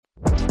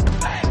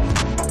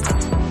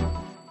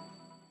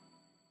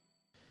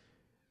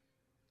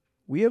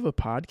We have a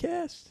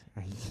podcast?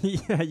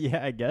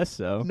 yeah, I guess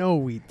so. No,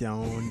 we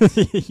don't.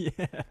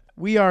 Yeah.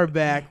 We are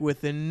back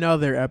with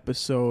another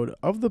episode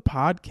of the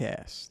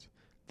podcast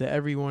that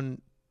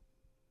Everyone's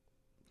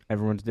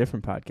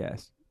Different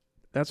podcast.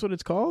 That's what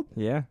it's called?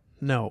 Yeah.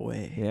 No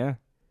way. Yeah.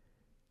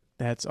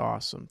 That's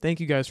awesome.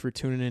 Thank you guys for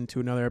tuning in to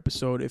another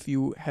episode. If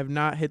you have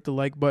not hit the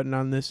like button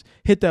on this,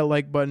 hit that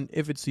like button.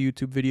 If it's the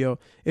YouTube video,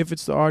 if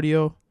it's the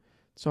audio,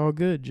 it's all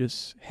good.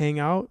 Just hang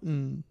out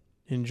and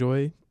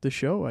enjoy the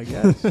show, I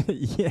guess.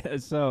 Yeah,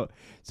 so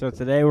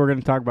today we're going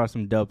to talk about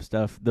some dope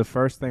stuff. The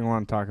first thing I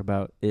want to talk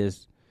about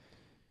is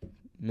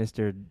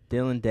Mr.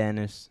 Dillon,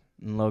 Danis,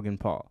 and Logan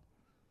Paul.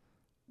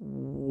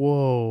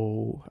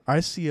 Whoa.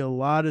 I see a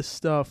lot of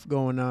stuff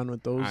going on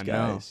with those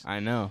guys. I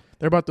know.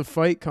 They're about to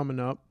fight coming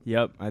up.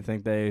 Yep, I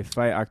think they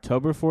fight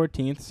October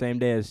 14th, same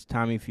day as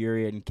Tommy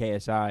Fury and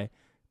KSI.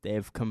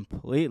 They've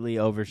completely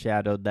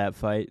overshadowed that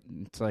fight.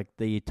 It's like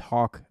the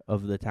talk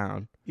of the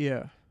town.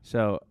 Yeah.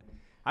 So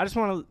I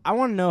want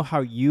to know how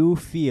you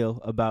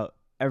feel about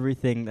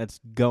everything that's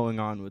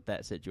going on with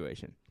that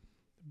situation.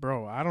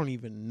 Bro, I don't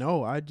even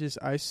know. I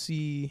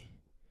see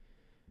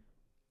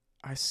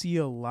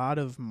a lot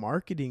of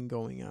marketing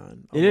going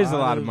on. It is a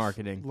lot of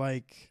marketing.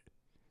 Like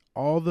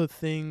all the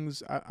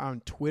things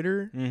on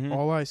Twitter, Mm-hmm.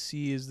 all I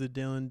see is the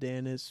Dillon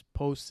Danis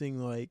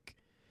posting like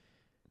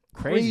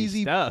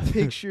Crazy stuff.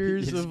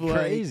 pictures It's of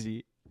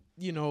crazy.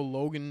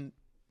 like,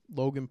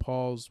 Logan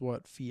Paul's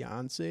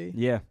fiance.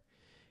 Yeah.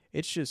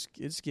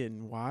 It's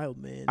getting wild,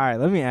 man. All right,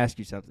 let me ask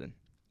you something.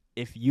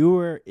 If you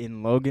were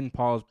in Logan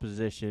Paul's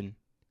position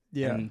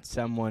and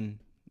someone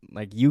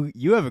like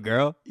you have a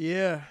girl,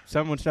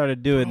 someone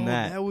started doing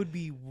that would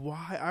be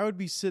why I would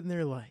be sitting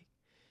there like,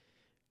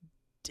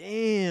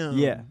 damn.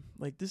 Yeah.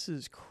 Like, this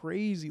is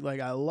crazy. Like,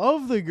 I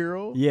love the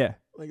girl. Yeah.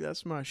 Like,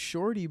 that's my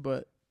shorty,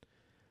 but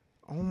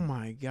oh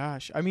my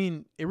gosh. I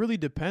mean, it really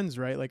depends,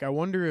 right? Like, I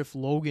wonder if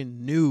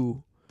Logan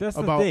knew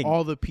about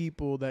all the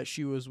people that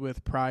she was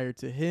with prior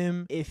to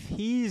him. If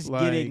he's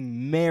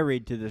getting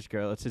married to this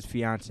girl, it's his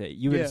fiance,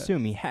 you would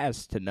assume he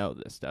has to know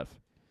this stuff.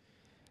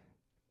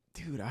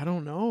 Dude, I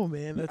don't know,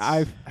 man.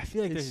 I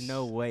feel like there's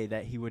no way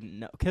that he wouldn't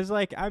know. Because,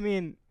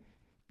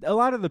 a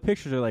lot of the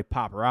pictures are,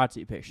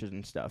 paparazzi pictures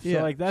and stuff.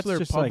 Yeah, so, that's so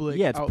just, public,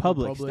 it's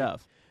public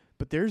stuff.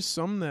 But there's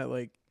some that,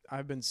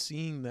 I've been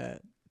seeing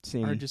that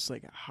are just,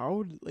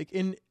 how,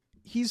 and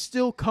he's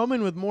still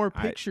coming with more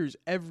pictures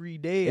every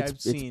day I've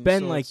seen.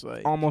 It's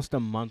been, almost a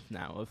month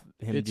now of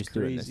him just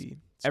doing this.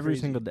 Every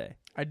single day.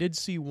 I did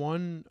see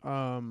one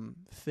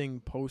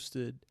thing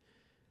posted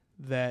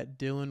that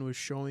Dillon was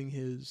showing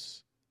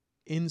his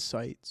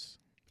insights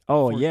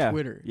for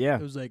Twitter. Yeah.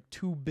 It was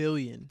 2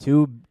 billion.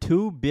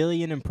 2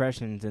 billion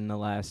impressions in the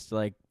last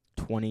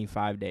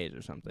 25 days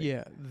or something.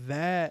 Yeah,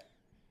 that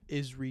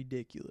is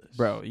ridiculous.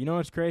 Bro, you know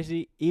what's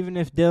crazy? Even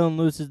if Dillon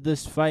loses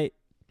this fight,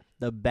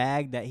 the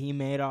bag that he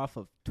made off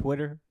of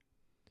Twitter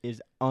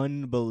is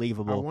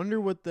unbelievable. I wonder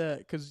what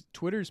because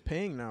Twitter's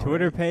paying now.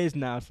 Twitter right? pays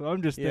now, so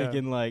I'm just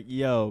thinking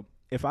yo,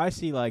 if I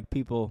see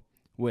people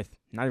with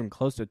not even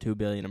close to 2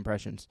 billion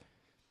impressions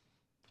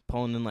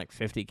pulling in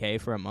 $50K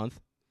for a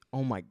month,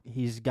 oh my,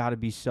 he's got to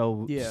be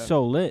so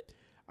lit.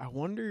 I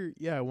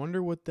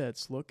wonder what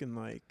that's looking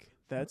like.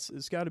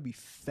 It's got to be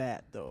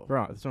fat though,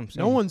 bro. That's what I'm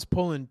saying. No one's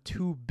pulling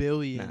 2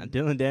 billion. Nah,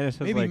 Dillon Danis has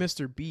maybe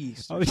Mr.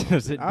 Beast. I was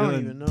gonna say I don't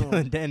even know.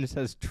 Dillon Danis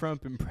has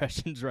Trump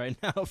impressions right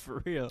now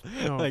for real.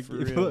 No, for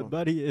real.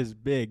 Buddy is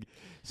big.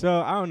 So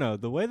I don't know.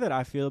 The way that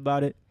I feel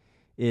about it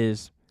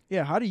is,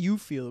 how do you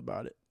feel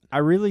about it? I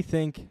really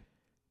think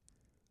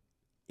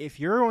if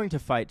you're going to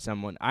fight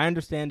someone, I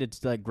understand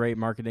it's great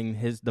marketing.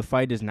 The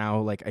fight is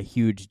now a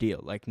huge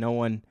deal. No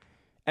one.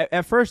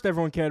 At first,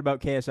 everyone cared about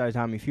KSI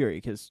Tommy Fury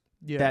because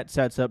that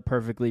sets up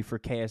perfectly for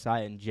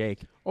KSI and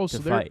Jake. Oh, so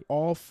they're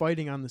all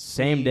fighting on the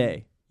same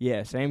day.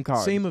 Yeah, same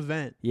card. Same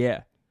event.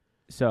 Yeah.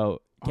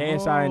 So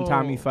KSI and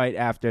Tommy fight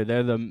after.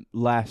 They're the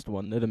last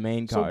one. They're the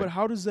main card. So, but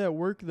how does that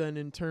work then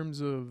in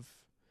terms of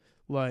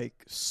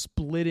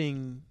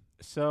splitting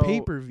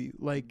pay-per-view?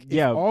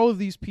 If all of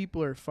these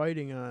people are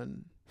fighting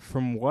on.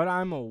 From what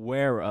I'm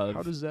aware of,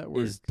 how does that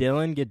work? Is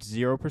Dillon gets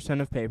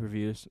 0% of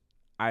pay-per-views.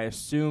 I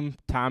assume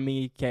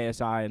Tommy,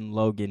 KSI, and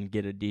Logan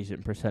get a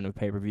decent percent of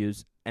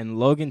pay-per-views. And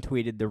Logan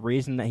tweeted the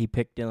reason that he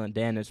picked Dillon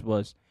Danis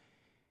was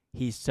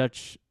he's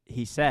such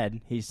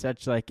an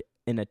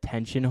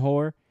attention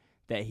whore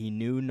that he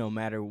knew no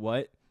matter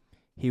what,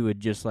 he would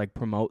just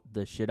promote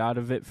the shit out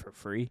of it for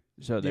free.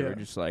 So they were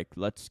just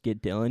let's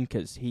get Dillon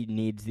because he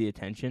needs the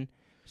attention.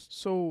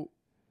 So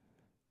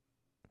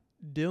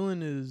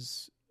Dillon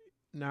is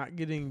not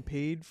getting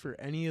paid for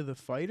any of the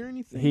fight or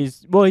anything?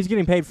 He's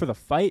getting paid for the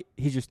fight.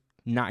 He's just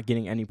not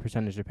getting any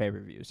percentage of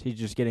pay-per-views. He's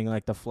just getting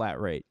the flat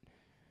rate.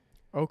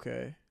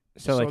 Okay.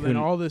 So then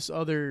all this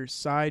other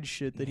side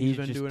shit that he's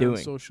been doing on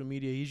social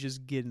media, he's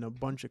just getting a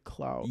bunch of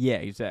clout. Yeah,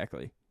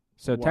 exactly.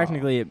 So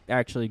technically it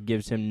actually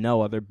gives him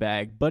no other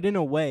bag. But in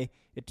a way,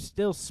 it's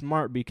still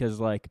smart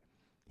because,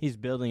 he's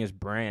building his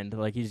brand.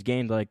 He's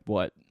gained,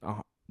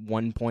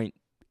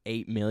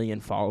 1.8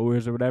 million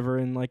followers or whatever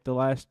in, the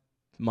last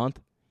month.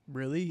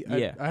 Really?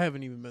 Yeah. I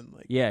haven't even been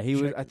like. Yeah, he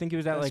was. checking. I think he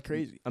was at That's like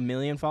crazy. 1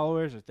 million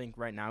followers. I think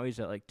right now he's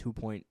at like 2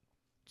 point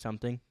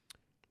something.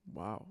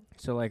 Wow.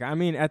 So like, I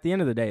mean, at the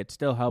end of the day, it's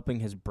still helping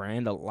his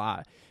brand a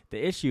lot.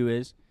 The issue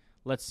is,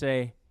 let's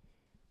say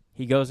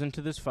he goes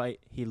into this fight,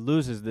 he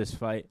loses this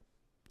fight.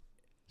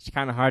 It's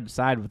kind of hard to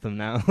side with him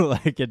now.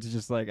 Like, it's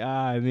just like,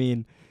 I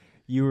mean,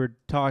 you were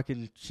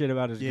talking shit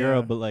about his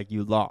girl, but like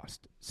you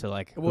lost. So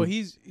like, well,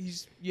 he's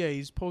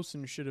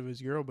posting shit of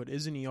his girl, but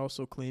isn't he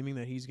also claiming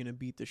that he's gonna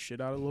beat the shit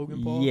out of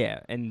Logan Paul?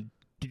 Yeah, and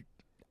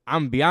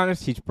I'm gonna be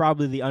honest, he's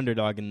probably the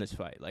underdog in this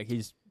fight. Like,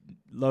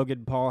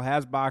 Logan Paul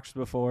has boxed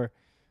before.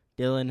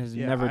 Dillon has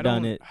never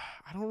done it.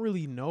 I don't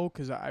really know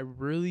because I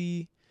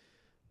really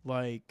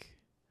like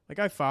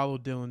I follow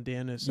Dillon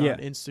Danis on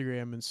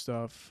Instagram and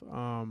stuff.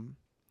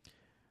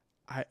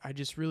 I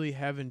just really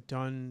haven't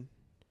done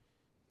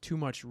too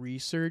much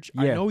research.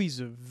 I know he's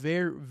a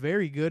very,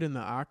 very good in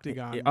the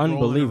octagon,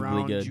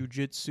 unbelievably good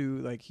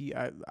jiu-jitsu. Like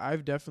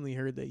I've definitely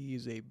heard that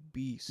he's a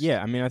beast.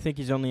 Yeah, I mean, I think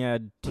he's only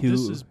had 2. But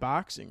this is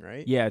boxing,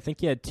 right? Yeah, I think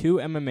he had 2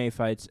 MMA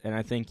fights, and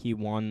I think he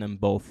won them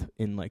both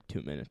in like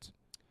 2 minutes.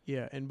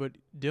 Yeah, but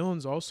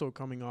Dillon's also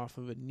coming off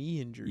of a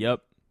knee injury.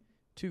 Yep.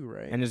 Too,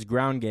 right? And his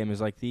ground game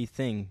is like the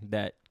thing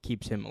that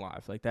keeps him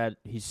alive. Like that,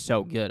 he's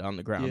so good on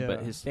the ground,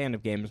 but his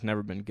stand-up game has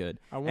never been good.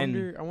 I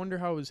wonder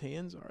how his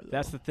hands are, though.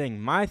 That's the thing.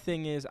 My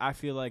thing is, I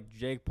feel like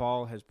Jake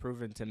Paul has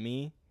proven to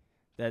me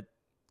that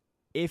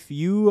if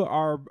you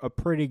are a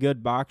pretty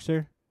good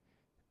boxer,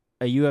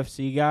 a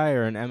UFC guy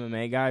or an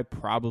MMA guy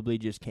probably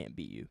just can't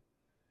beat you.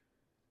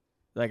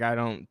 Like, I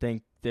don't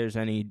think there's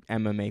any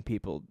MMA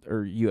people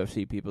or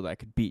UFC people that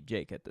could beat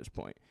Jake at this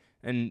point.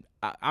 And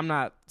I'm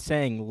not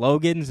saying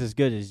Logan's as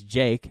good as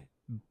Jake,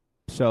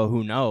 so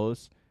who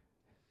knows?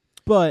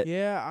 But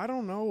yeah, I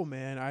don't know,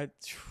 man.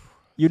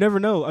 You never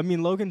know. I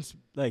mean, Logan's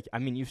like, I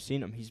mean, you've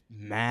seen him. He's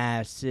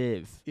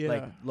massive. Yeah.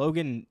 Like,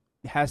 Logan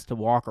has to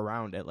walk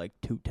around at like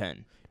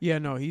 210. Yeah,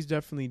 no, he's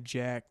definitely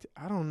jacked.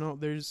 I don't know.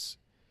 The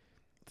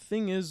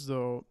thing is,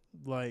 though,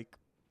 like,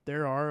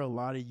 there are a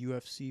lot of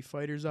UFC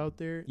fighters out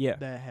there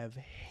that have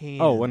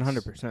hands. Oh,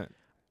 100%.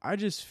 I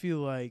just feel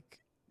like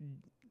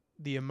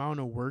the amount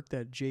of work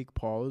that Jake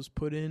Paul has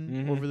put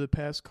in over the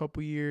past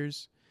couple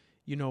years,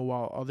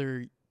 while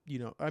other,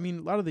 I mean,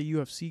 a lot of the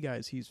UFC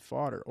guys he's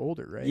fought are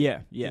older, right?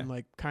 Yeah. And,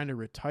 like, kind of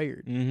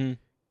retired. Mm-hmm.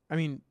 I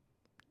mean,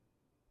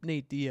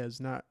 Nate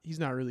Diaz, he's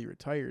not really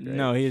retired, right?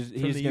 No, he's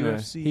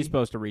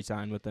supposed to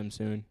re-sign with them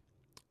soon.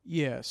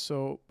 Yeah,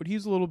 but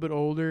he's a little bit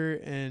older,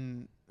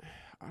 and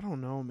I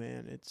don't know,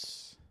 man.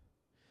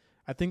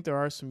 I think there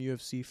are some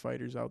UFC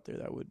fighters out there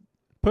that would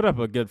put up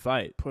a good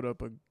fight.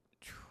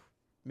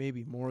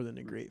 Maybe more than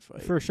a great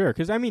fight. For sure.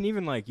 Because, I mean,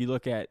 even, like, you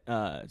look at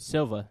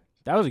Silva.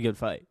 That was a good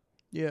fight.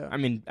 Yeah. I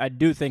mean, I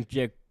do think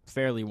Jake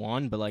fairly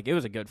won, but, like, it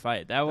was a good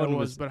fight. That one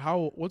was. But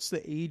what's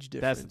the age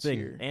difference? That's the thing.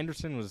 Here?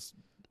 Anderson was,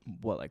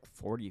 like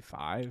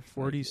 45?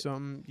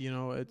 40-something.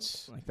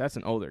 It's. Like, that's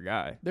an older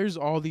guy. There's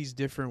all these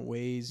different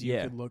ways you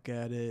could look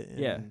at it.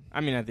 Yeah.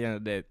 I mean, at the end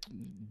of the day,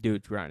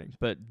 dude's grinding.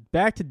 But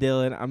back to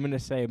Dillon, I'm going to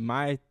say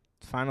my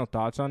final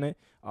thoughts on it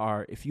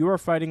are, if you are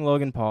fighting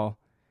Logan Paul,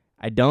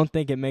 I don't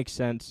think it makes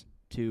sense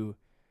to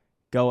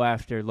go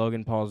after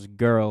Logan Paul's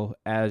girl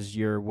as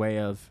your way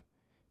of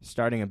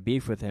starting a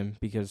beef with him,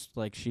 because,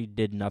 like, she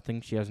did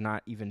nothing. She has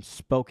not even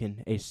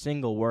spoken a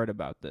single word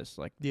about this.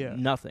 Like,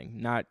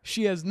 nothing.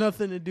 She has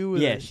nothing to do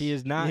with it. Yeah, she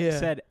has not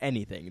said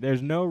anything.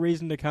 There's no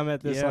reason to come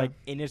at this, like,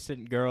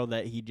 innocent girl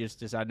that he just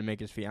decided to make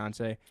his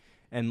fiance.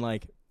 And,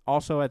 like,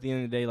 also at the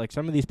end of the day, like,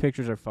 some of these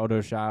pictures are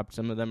photoshopped.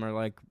 Some of them are,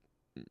 like,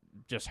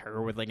 just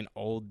her with, like, an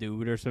old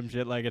dude or some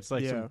shit. Like, it's,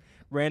 like, some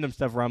random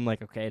stuff where I'm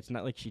like, okay, it's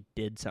not like she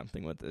did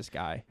something with this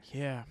guy.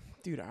 Yeah.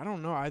 Dude, I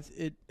don't know.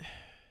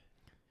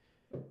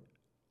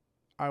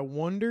 I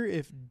wonder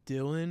if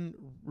Dillon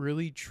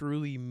really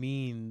truly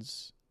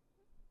means,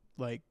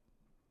 like,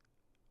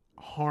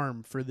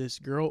 harm for this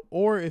girl,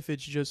 or if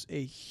it's just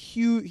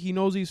he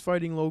knows he's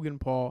fighting Logan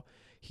Paul.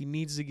 He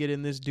needs to get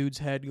in this dude's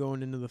head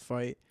going into the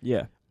fight.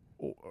 Yeah.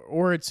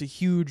 Or it's a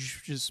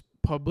huge just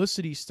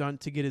publicity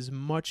stunt to get as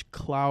much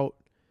clout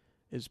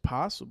as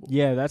possible.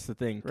 Yeah, that's the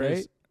thing.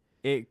 Right?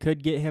 It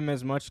could get him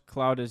as much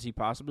clout as he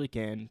possibly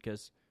can,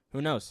 because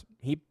who knows?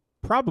 He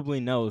probably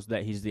knows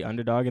that he's the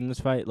underdog in this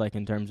fight, like,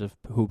 in terms of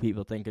who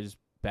people think is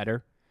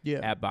better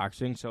at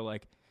boxing. So,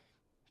 like,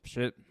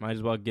 shit, might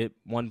as well get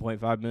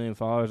 1.5 million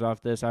followers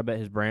off this. I bet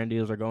his brand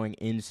deals are going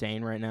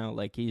insane right now.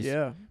 Like, he's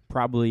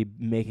probably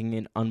making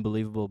an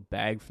unbelievable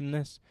bag from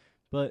this.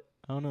 But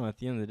I don't know. At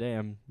the end of the day,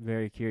 I'm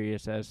very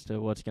curious as to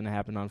what's going to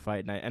happen on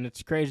fight night. And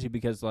it's crazy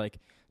because, like,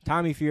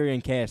 Tommy Fury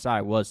and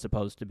KSI was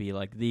supposed to be,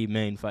 like, the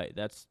main fight.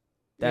 That's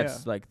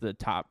like the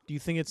top. Do you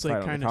think it's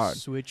like kind of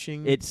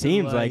switching? It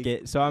seems like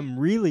it. So I'm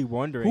really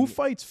wondering who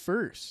fights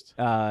first.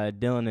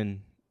 Dillon and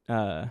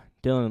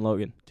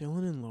Logan.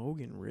 Dillon and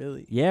Logan,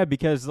 really? Yeah,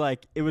 because,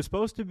 like, it was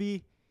supposed to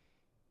be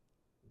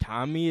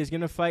Tommy is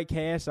gonna fight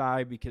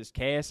KSI because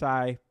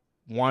KSI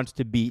wants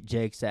to beat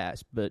Jake's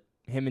ass, but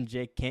him and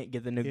Jake can't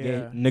get the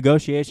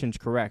negotiations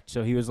correct.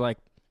 So he was like,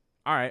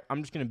 "All right,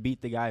 I'm just gonna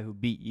beat the guy who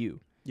beat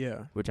you."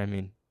 Yeah. Which, I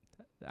mean,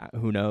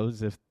 Who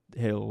knows if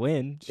he'll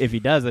win? If he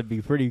does, that'd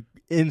be pretty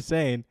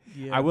insane.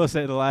 Yeah. I will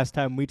say the last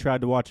time we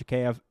tried to watch a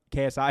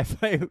KSI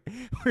fight,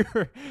 we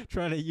were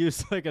trying to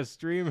use like a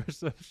stream or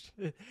some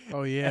shit.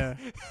 Oh, yeah.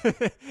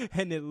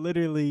 And it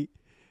literally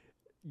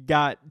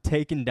got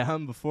taken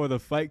down before the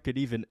fight could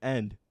even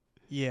end.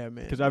 Yeah,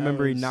 man. Because I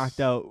remember he knocked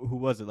out, who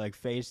was it, like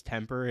FaZe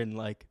Temper in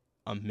like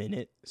a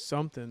minute.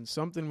 Something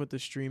with the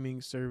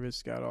streaming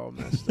service got all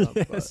messed up.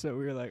 Yeah, but so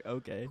we were like,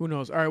 okay. who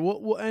knows? All right,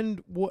 we'll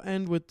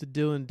end with the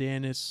Dillon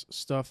Danis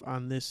stuff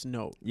on this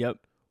note. Yep.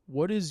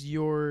 What is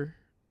your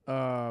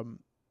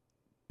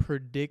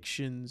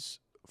predictions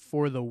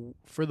for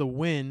the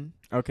win?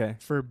 Okay.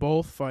 For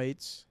both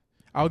fights?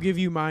 I'll give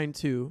you mine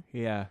too.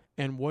 Yeah.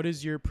 And what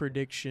is your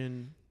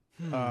prediction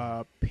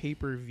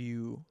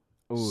pay-per-view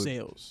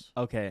sales?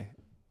 Okay.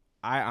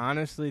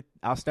 I'll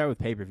start with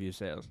pay-per-view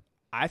sales.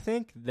 I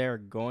think they're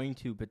going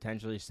to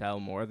potentially sell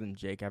more than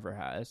Jake ever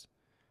has.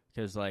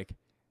 Because, like,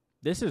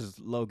 this is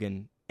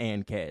Logan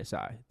and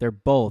KSI. They're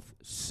both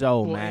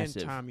so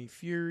massive. And Tommy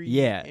Fury.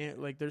 Yeah.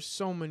 And, like, there's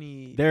so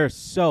many. They're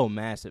so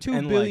massive.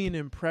 2 billion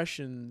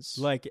impressions.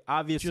 Like,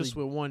 obviously. Just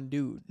with one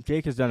dude.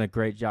 Jake has done a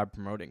great job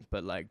promoting.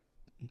 But, like,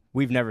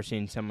 we've never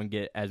seen someone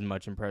get as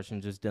much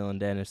impressions as Dillon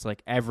Danis.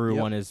 Like,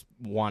 everyone is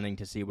wanting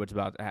to see what's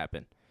about to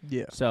happen.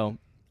 Yeah. So,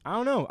 I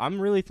don't know. I'm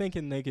really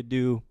thinking they could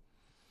do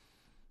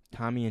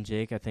Tommy and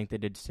Jake. I think they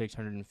did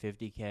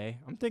 $650K.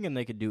 I'm thinking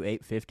they could do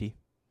 $850.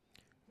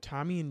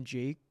 Tommy and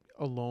Jake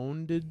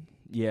alone did?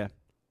 Yeah.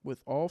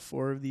 With all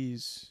 4 of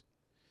these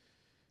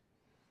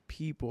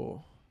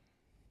people.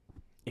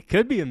 It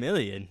could be $1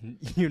 million.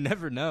 You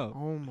never know.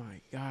 Oh,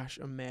 my gosh.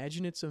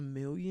 Imagine it's $1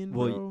 million,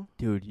 well, bro.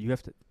 Dude, you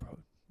have to, bro.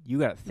 You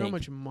got to think. How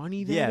much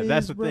money that is, yeah,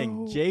 that's the bro?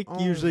 thing. Jake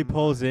usually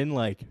pulls in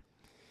like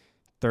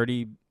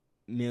 $30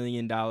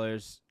 million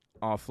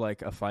off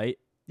like a fight.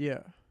 Yeah.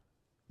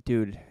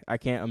 Dude, I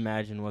can't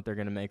imagine what they're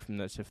going to make from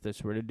this if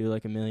this were to do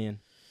like $1 million.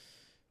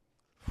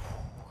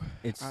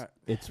 It's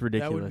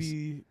ridiculous. That would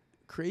be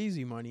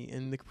crazy money.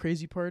 And the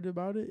crazy part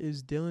about it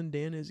is Dillon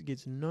Danis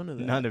gets none of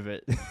that. None of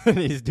it.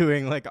 He's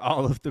doing like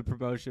all of the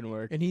promotion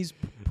work. And he's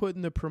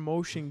putting the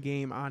promotion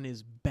game on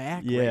his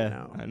back right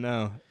now. I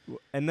know.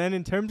 And then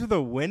in terms of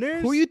the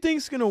winners, who you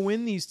think's going to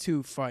win these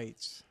 2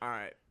 fights? All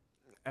right.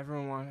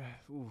 Everyone wants.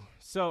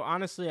 So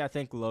honestly, I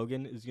think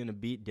Logan is going to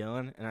beat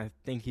Dillon, and I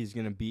think he's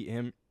going to beat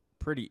him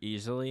pretty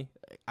easily.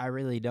 I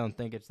really don't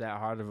think it's that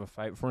hard of a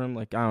fight for him.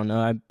 Like, I don't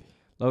know.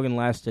 Logan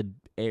lasted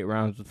 8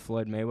 rounds with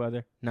Floyd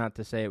Mayweather. Not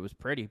to say it was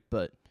pretty,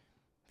 but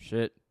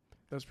shit.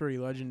 That's pretty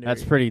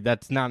legendary.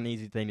 That's not an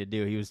easy thing to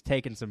do. He was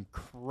taking some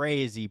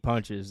crazy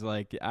punches.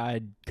 Like,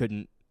 I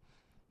couldn't.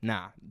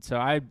 Nah. So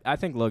I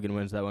think Logan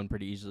wins that one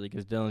pretty easily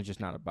because Dillon's just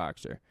not a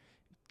boxer.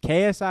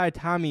 KSI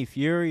Tommy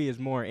Fury is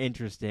more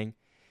interesting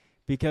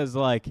because,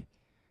 like,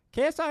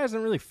 KSI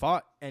hasn't really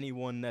fought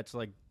anyone that's,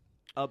 like,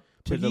 up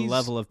to the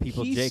level of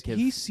people Jake has.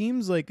 He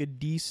seems like a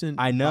decent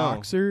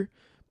boxer,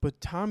 but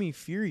Tommy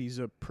Fury's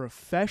a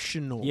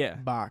professional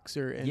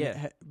boxer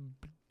and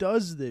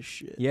does this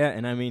shit. Yeah,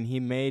 and I mean, he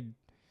made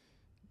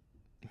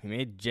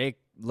Jake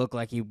look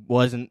like he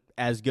wasn't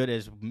as good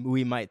as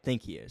we might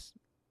think he is.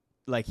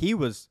 Like, he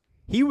was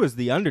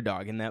the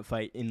underdog in that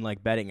fight in,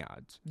 like, betting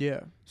odds.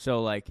 Yeah.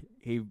 So, like,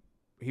 he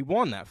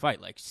won that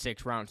fight, like,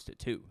 6 rounds to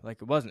 2.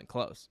 Like, it wasn't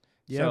close.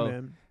 Yeah, so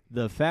man.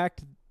 The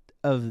fact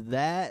of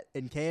that,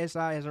 and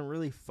KSI hasn't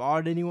really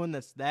fought anyone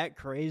that's that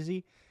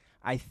crazy,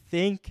 I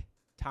think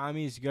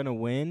Tommy's going to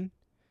win.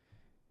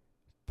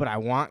 But I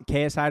want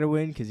KSI to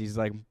win because he's,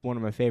 like, one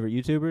of my favorite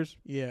YouTubers.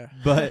 Yeah.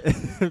 But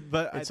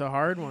it's a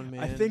hard one,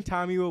 man. I think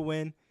Tommy will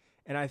win.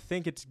 And I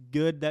think it's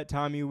good that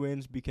Tommy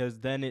wins because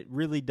then it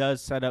really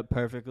does set up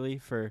perfectly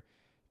for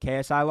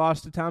KSI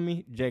lost to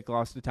Tommy, Jake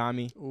lost to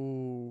Tommy.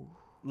 Ooh.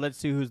 Let's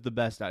see who's the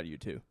best out of you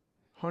two.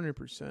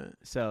 100%.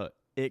 So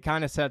it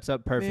kind of sets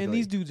up perfectly. Man,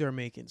 these dudes are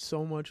making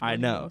so much money. I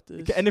know. Off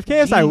this. And if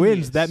KSI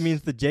wins, that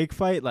means the Jake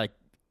fight, like,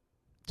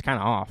 it's kind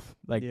of off.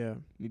 Like, yeah.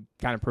 He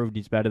kind of proved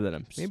he's better than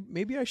him.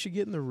 Maybe I should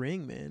get in the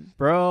ring, man.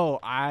 Bro,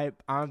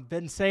 I've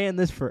been saying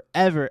this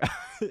forever.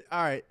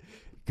 All right.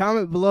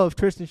 Comment below if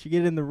Tristan should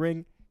get in the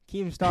ring.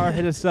 Keemstar,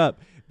 hit us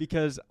up.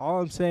 Because all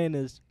I'm saying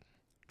is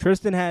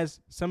Tristan has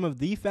some of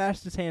the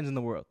fastest hands in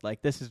the world.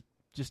 Like, this is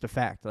just a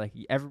fact. Like,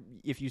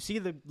 if you see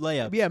the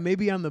layup. Yeah,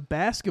 maybe on the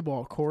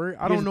basketball court.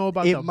 I don't know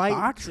about the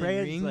boxing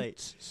ring.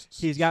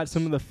 He's got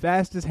some of the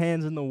fastest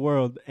hands in the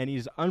world, and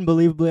he's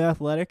unbelievably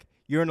athletic.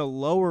 You're in a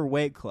lower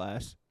weight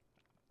class,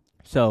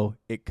 so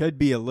it could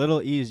be a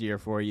little easier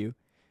for you.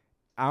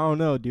 I don't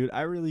know, dude.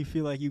 I really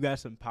feel like you got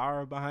some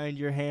power behind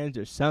your hands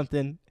or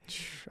something.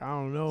 I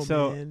don't know,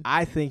 so man.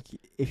 I think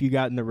if you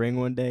got in the ring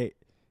one day,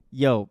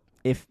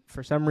 if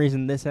for some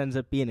reason this ends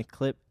up being a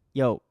clip,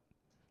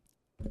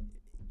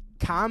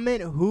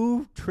 comment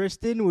who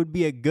Tristan would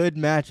be a good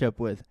matchup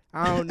with.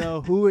 I don't know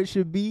who it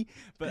should be,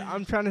 but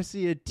I'm trying to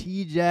see a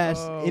Jass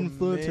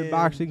influencer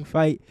boxing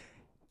fight.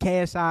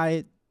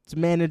 KSI's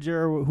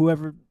manager or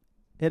whoever,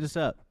 hit us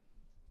up.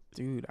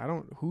 Dude, I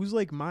don't. Who's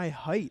like my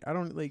height? I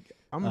don't like.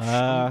 I'm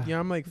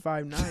like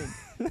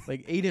 5'9".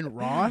 Like Aiden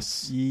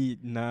Ross.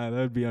 Nah, that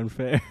would be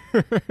unfair.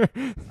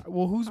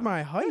 Well, who's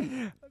my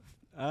height?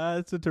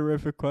 That's a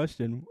terrific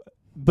question.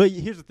 But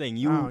here's the thing: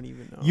 I don't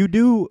even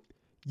know.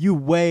 You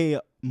weigh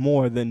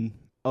more than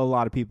a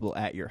lot of people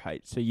at your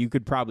height, so you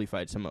could probably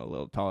fight someone a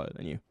little taller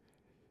than you.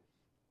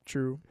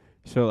 True.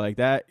 So like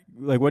that,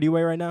 like what do you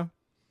weigh right now?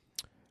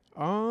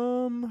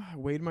 I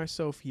weighed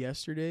myself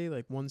yesterday,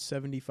 like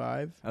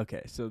 175.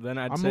 Okay, so then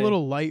I'm a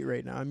little light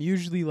right now. I'm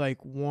usually like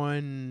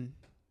when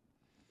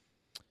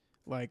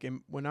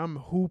I'm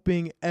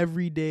hooping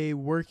every day,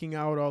 working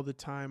out all the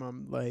time,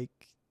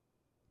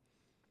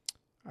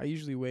 I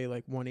usually weigh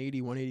like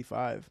 180,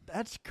 185.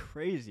 That's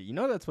crazy. You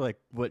know that's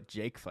what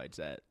Jake fights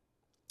at.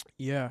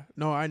 Yeah.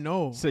 No, I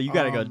know. So you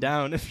got to go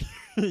down if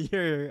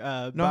you're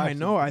No, boxing. I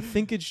know. I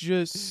think it's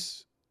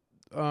just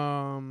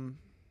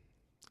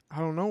I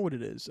don't know what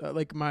it is.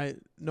 Like my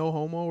no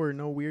homo or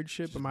no weird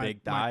shit, just but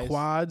my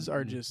quads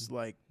are just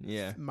like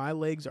my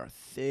legs are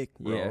thick,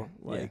 bro. Yeah.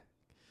 Like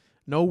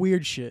no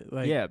weird shit.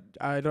 Like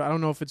I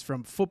don't know if it's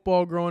from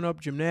football growing up,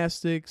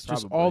 gymnastics,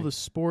 Probably. just all the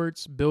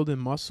sports, building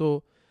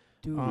muscle.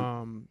 Dude,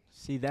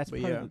 see that's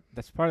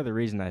part of the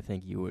reason I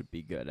think you would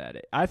be good at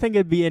it. I think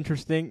it'd be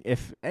interesting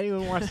if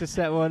anyone wants to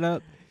set one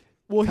up.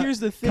 Well, here's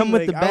the thing. Come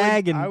with the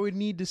bag I would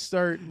need to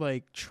start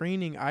like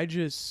training. I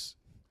just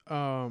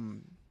I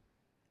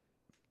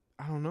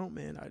don't know,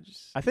 man.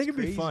 I think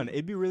it'd be fun.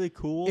 It'd be really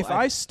cool. If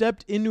I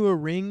stepped into a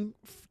ring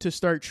to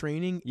start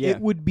training, it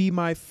would be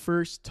my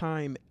first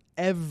time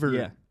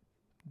ever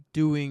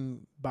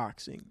doing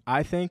boxing.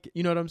 I think,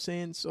 you know what I'm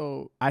saying?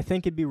 So I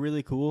think it'd be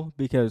really cool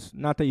because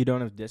not that you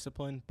don't have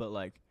discipline, but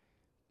like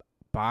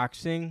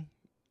boxing,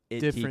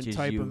 it different teaches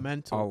type you of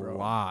mental, a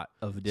lot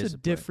of discipline. It's a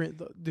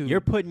different, dude.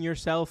 You're putting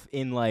yourself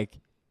in like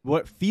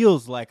what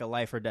feels like a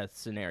life or death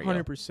scenario.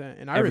 100%.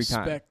 And I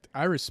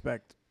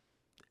respect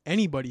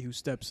anybody who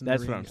steps in the ring.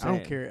 That's what I'm saying.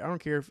 I don't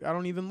care if I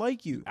don't even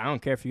like you. I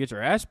don't care if you get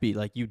your ass beat.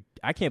 Like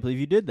I can't believe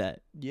you did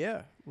that.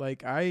 Yeah.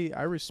 Like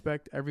I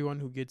respect everyone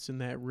who gets in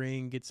that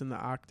ring, gets in the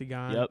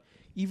octagon. Yep.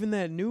 Even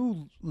that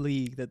new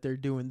league that they're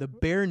doing, the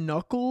bare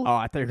knuckle. Oh,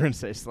 I thought you were gonna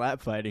say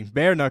slap fighting.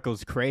 Bare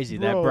knuckle's crazy.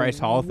 Bro, that Bryce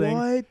Hall thing.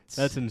 What?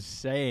 That's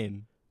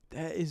insane.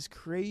 That is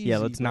crazy. Yeah,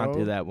 let's not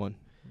do that one.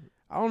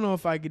 I don't know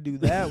if I could do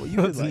that.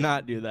 Let's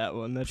not do that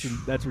one.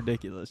 That's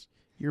ridiculous.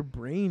 Your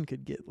brain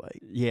could get like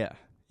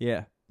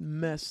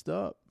messed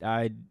up.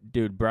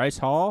 Dude, Bryce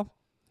Hall,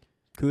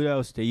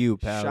 kudos to you,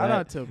 pal. Shout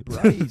out to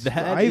Bryce.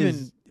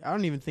 I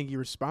don't even think he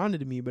responded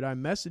to me, but I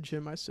messaged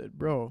him. I said,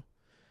 "Bro,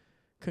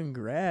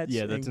 congrats.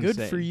 Yeah, that's and good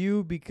insane. for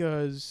you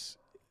because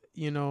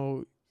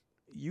you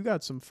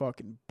got some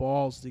fucking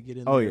balls to get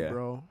in there,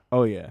 bro."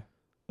 Oh yeah.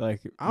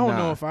 Like I don't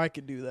know if I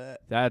could do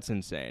that. That's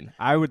insane.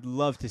 I would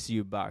love to see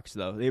you box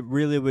though. It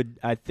really would.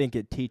 I think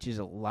it teaches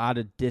a lot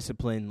of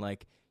discipline.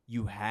 Like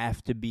you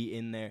have to be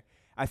in there.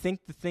 I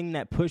think the thing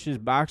that pushes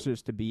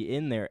boxers to be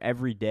in there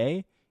every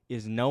day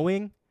is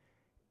knowing,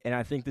 and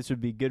I think this would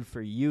be good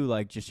for you,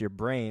 like just your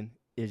brain,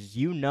 is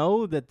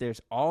that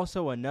there's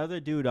also another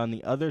dude on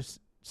the other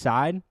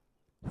side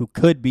who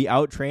could be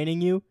out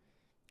training you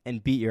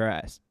and beat your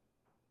ass.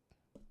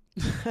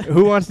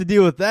 Who wants to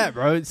deal with that,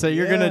 bro? So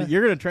you're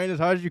gonna train as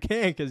hard as you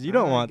can because you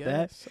don't want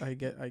that. I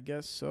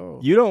guess so.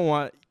 You don't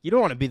want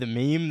to be the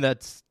meme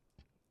that's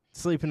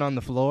sleeping on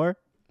the floor.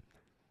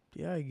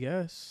 Yeah, I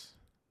guess.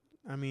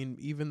 I mean,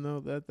 even though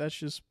that's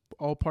just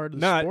all part of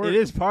the sport. No, it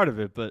is part of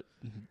it, but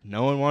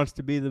no one wants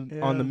to be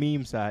on the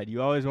meme side.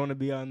 You always want to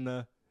be on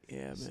the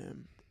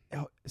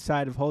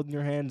side of holding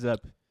your hands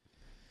up.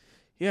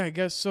 Yeah, I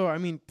guess so. I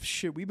mean,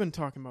 shit, we've been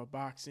talking about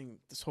boxing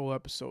this whole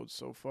episode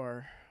so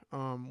far.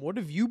 What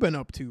have you been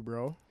up to,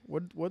 bro?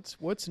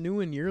 What's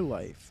new in your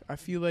life? I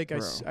feel like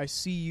I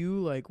see you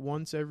like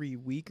once every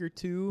week or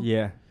two.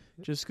 Yeah.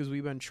 Just because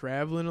we've been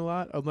traveling a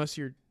lot, unless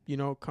you're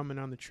coming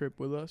on the trip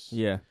with us.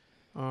 Yeah.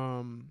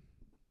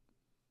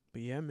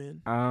 But yeah,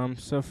 man.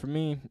 So for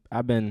me,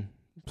 I've been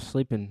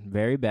sleeping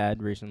very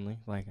bad recently,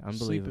 like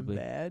unbelievably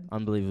bad.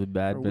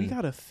 Bro, we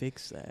gotta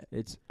fix that.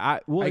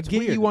 I get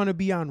weird. You want to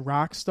be on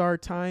rock star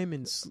time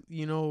and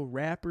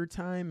rapper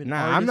time and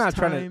I'm not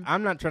time.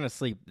 I'm not trying to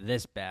sleep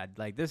this bad.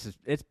 Like it's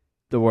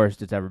the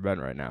worst it's ever been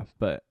right now.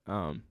 But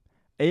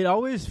it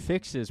always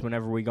fixes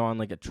whenever we go on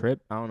like a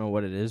trip. I don't know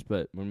what it is,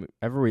 but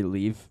whenever we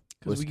leave.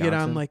 Because we get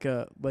on like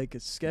a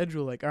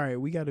schedule, like, all right,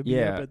 we got to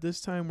be up at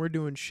this time. We're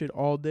doing shit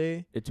all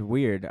day. It's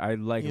weird. I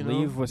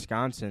leave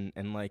Wisconsin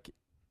and like,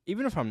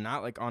 even if I'm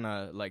not like on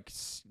a like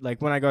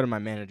when I go to my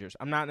managers,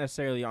 I'm not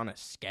necessarily on a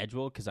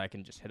schedule because I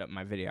can just hit up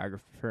my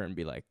videographer and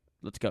be like,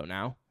 let's go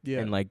now. Yeah.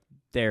 And like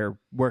they're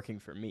working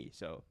for me,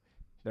 so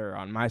they're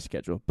on my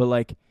schedule. But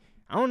like,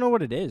 I don't know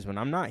what it is. When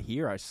I'm not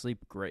here, I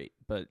sleep great.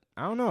 But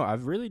I don't know.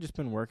 I've really just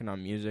been working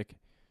on music,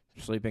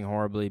 sleeping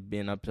horribly,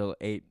 being up till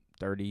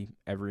 8:30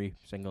 every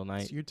single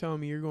night. So you're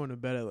telling me you're going to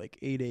bed at like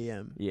 8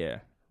 a.m.?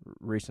 Yeah,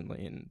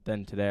 recently. And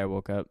then today I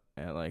woke up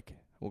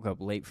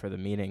late for the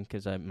meeting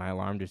because my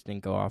alarm just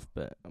didn't go off,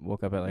 but I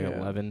woke up at like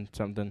 11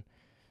 something.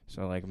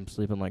 So like I'm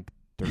sleeping like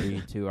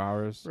 2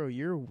 hours. Bro,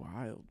 you're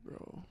wild,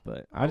 bro.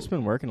 But I've just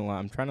been working a lot.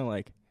 I'm trying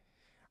to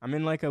I'm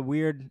in like a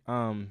weird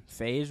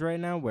phase right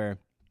now where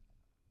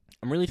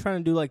I'm really trying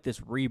to do like this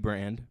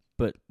rebrand,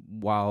 but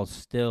while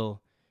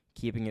still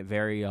keeping it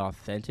very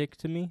authentic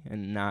to me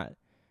and not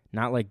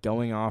like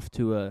going off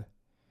to a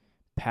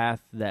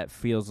path that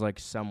feels like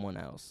someone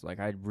else. Like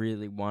I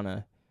really want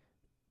to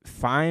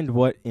find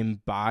what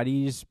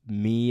embodies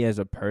me as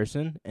a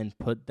person and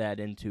put that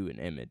into an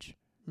image.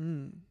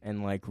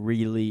 And like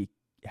really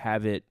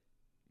have it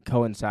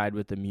coincide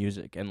with the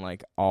music and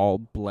like all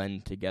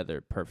blend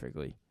together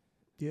perfectly.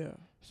 Yeah.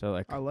 So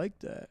like I like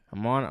that.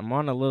 I'm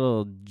on a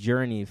little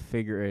journey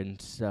figuring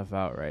stuff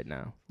out right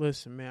now.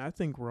 Listen, man, I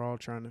think we're all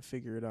trying to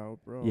figure it out,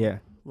 bro. Yeah.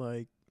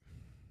 Like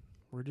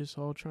we're just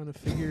all trying to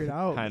figure it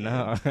out. I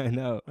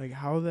know. Like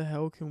how the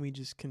hell can we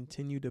just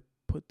continue to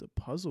put the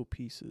puzzle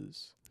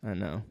pieces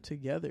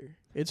together?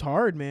 It's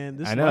hard, man.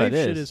 This life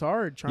shit is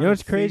hard. Trying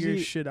to figure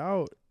shit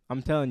out.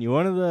 I'm telling you,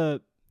 one of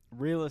the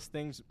realest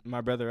things my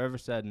brother ever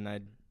said, and I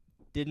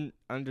didn't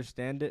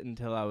understand it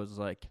until I was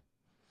like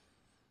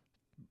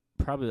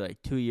probably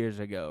like 2 years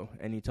ago,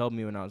 and he told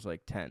me when I was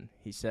like 10.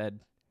 He said,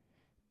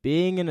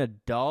 being an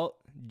adult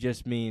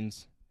just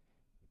means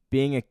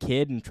being a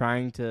kid and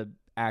trying to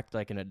act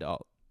like an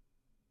adult.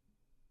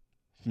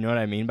 You know what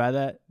I mean by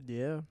that?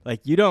 Yeah.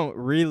 Like you don't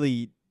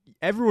really,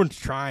 everyone's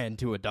trying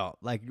to adult.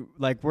 Like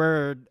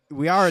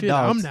we are shit,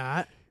 adults. I'm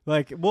not.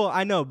 Like, well,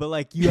 I know, but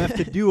like you have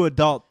to do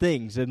adult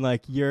things, and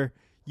like you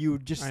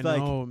just I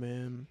like know,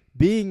 man.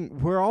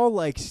 we're all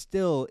like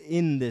still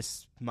in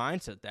this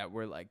mindset that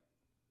we're like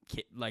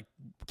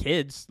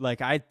kids.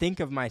 Like I think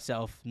of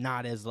myself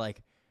not as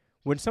like,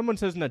 when someone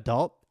says an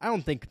adult, I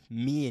don't think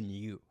me and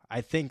you.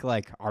 I think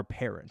like our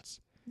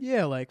parents.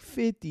 Yeah, like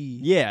 50.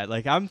 Yeah,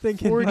 like I'm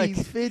thinking 40s, like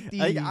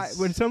 50s. Like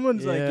when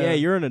someone's like, yeah,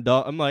 you're an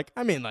adult, I'm like,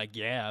 I mean, like,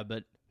 yeah,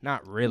 but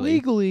not really.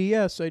 Legally,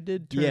 yes, I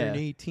did turn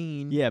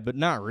 18. Yeah, but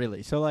not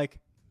really. So like,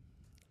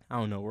 I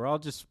don't know. We're all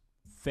just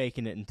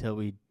faking it until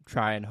we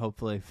try and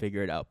hopefully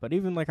figure it out. But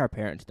even like our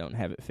parents don't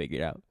have it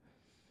figured out.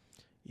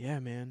 Yeah,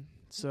 man.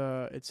 It's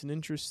an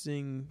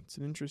interesting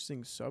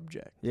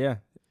subject. Yeah,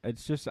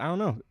 it's just, I don't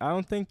know. I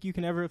don't think you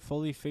can ever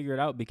fully figure it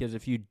out, because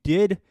if you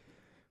did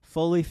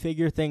fully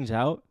figure things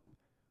out,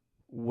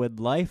 would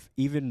life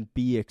even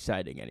be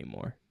exciting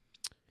anymore?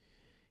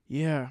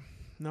 Yeah.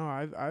 No,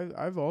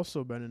 I've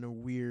also been in a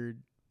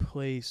weird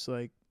place.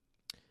 Like,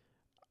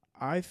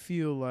 I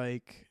feel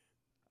like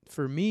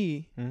for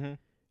me,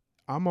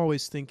 I'm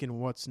always thinking,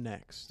 what's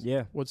next?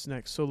 Yeah. What's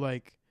next? So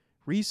like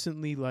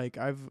recently, like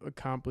I've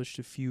accomplished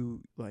a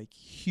few like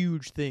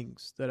huge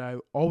things that I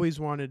always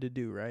wanted to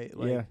do, right?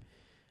 Like,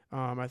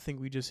 I think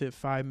we just hit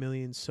 5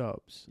 million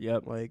subs.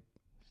 Yep. Like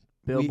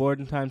Billboard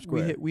in Times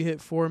Square. We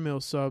hit 4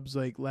 mil subs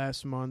like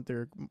last month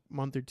or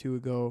month or two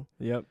ago.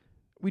 Yep.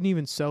 We didn't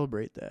even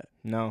celebrate that.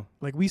 No.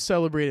 Like we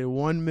celebrated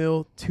 1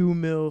 mil, 2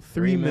 mil,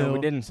 3 mil. We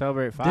didn't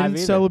celebrate 5 Didn't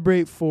either.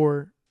 celebrate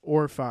 4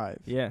 or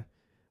 5. Yeah.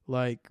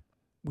 Like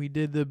we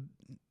did the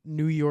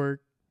New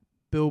York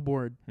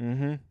Billboard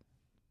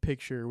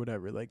picture or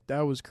whatever. Like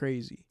that was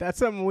crazy. That's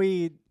something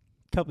a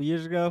couple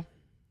years ago,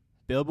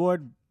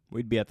 Billboard,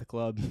 we'd be at the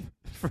club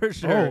for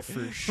sure. Oh,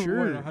 for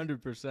sure.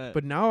 100%.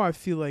 But now I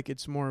feel like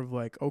it's more of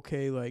like,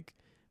 okay, like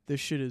this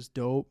shit is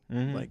dope.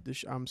 Mm-hmm. Like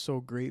this, I'm so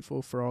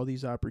grateful for all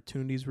these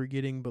opportunities we're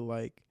getting. But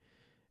like,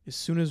 as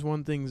soon as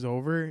one thing's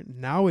over,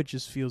 now it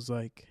just feels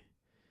like,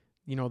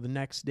 you know, the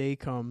next day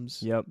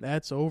comes. Yep.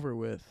 That's over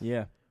with.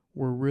 Yeah.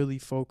 We're really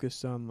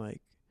focused on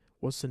like,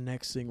 what's the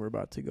next thing we're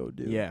about to go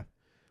do? Yeah.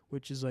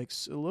 Which is like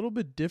a little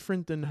bit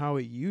different than how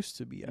it used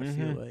to be. I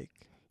feel like.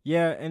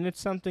 Yeah, and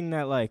it's something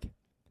that like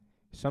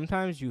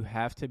sometimes you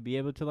have to be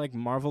able to like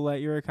marvel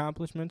at your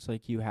accomplishments.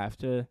 Like you have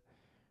to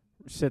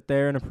sit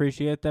there and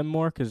appreciate them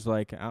more, because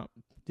like,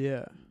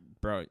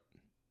 bro,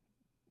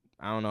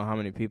 I don't know how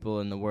many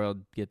people in the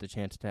world get the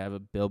chance to have a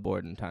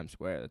billboard in Times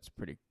Square. That's a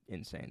pretty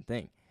insane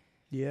thing.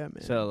 Yeah,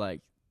 man. So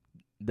like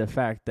the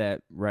fact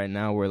that right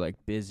now we're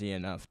like busy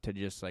enough to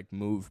just like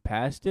move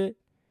past it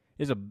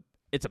is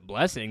it's a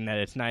blessing that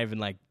it's not even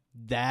like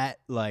that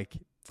like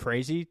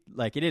crazy.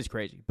 Like it is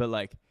crazy, but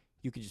like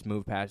you could just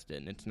move past it,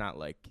 and it's not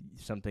like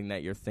something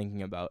that you're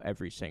thinking about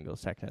every single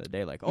second of the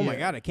day. Like, oh my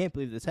God, I can't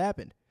believe this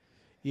happened.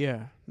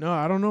 Yeah. No,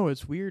 I don't know.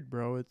 It's weird,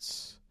 bro.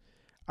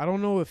 I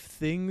don't know if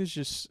things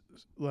just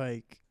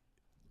like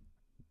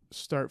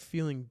start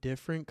feeling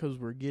different because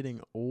we're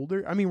getting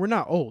older. I mean, we're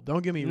not old.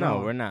 Don't get me wrong.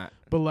 No, we're not.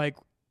 But like,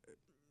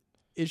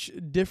 it's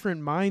a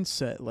different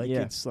mindset. Like,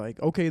 it's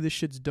like, okay, this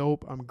shit's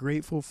dope. I'm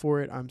grateful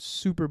for it. I'm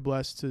super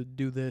blessed to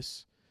do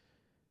this.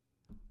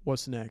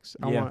 What's next?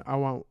 I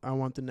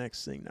want the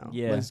next thing now.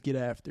 Yeah. Let's get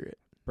after it.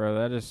 Bro,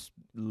 that is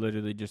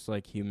literally just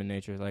like human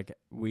nature. Like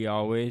we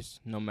always,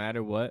 no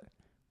matter what,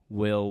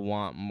 will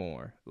want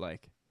more.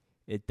 Like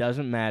it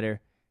doesn't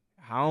matter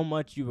how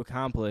much you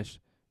accomplish,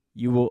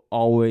 you will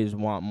always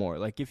want more.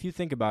 Like if you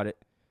think about it,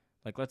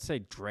 like let's say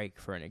Drake,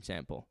 for an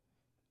example,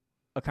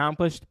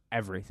 accomplished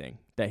everything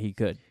that he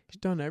could.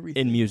 He's done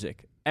everything. In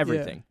music.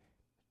 Everything.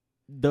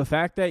 Yeah. The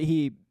fact that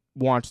he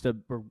wants to,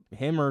 or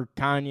him or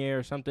Kanye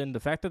or something, the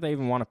fact that they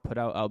even want to put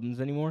out albums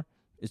anymore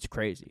is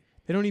crazy.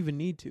 They don't even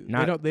need to.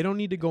 They don't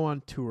need to go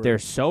on tour. They're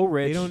so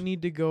rich. They don't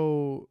need to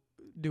go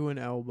do an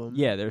album.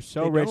 Yeah, they're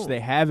so rich. Don't. They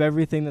have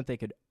everything that they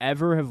could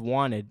ever have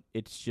wanted.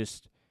 It's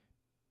just,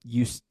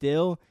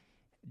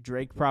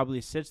 Drake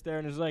probably sits there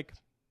and is like,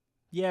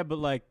 yeah, but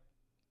like,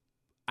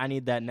 I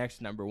need that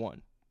next number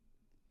one.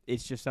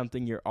 It's just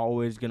something you're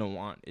always going to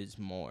want is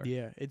more.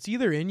 Yeah, it's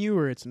either in you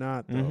or it's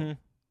not, though. Mm-hmm.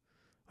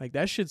 Like,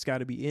 that shit's got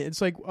to be in.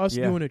 It's like us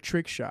doing a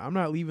trick shot. I'm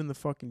not leaving the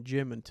fucking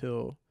gym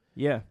until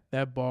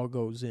that ball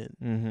goes in.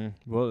 Mm-hmm.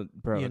 Well,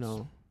 bro,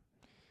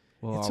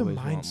 it's a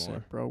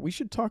mindset, bro. We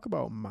should talk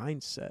about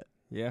mindset.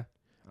 Yeah.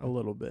 A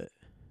little bit.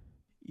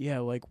 Yeah,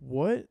 like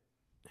what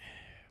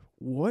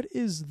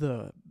is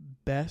the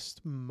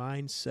best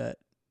mindset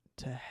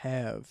to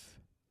have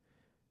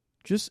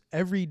just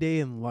every day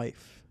in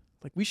life?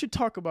 Like, we should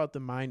talk about the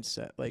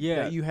mindset,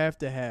 that you have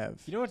to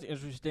have. You know what's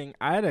interesting?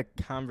 I had a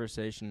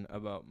conversation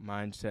about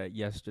mindset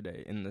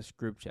yesterday in this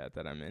group chat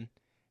that I'm in,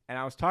 and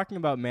I was talking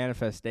about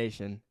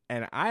manifestation,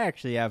 and I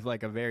actually have,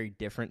 like, a very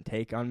different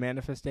take on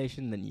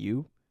manifestation than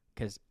you,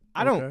 because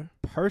I don't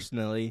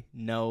personally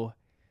know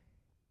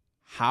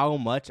how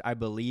much I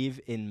believe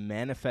in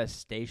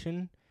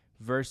manifestation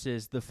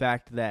versus the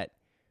fact that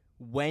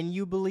when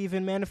you believe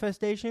in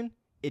manifestation,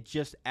 it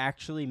just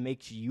actually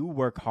makes you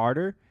work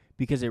harder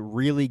because it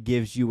really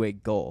gives you a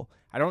goal.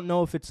 I don't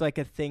know if it's like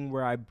a thing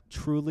where I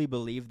truly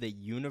believe the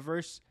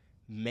universe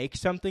makes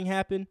something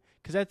happen,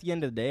 because at the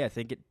end of the day, I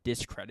think it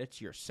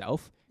discredits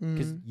yourself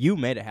because you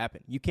made it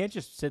happen. You can't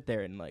just sit there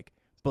and like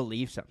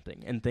believe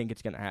something and think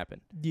it's going to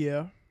happen.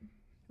 Yeah.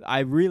 I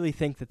really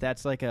think that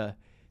that's like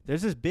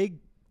there's this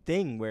big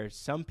thing where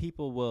some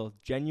people will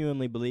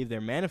genuinely believe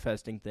they're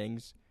manifesting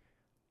things,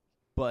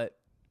 but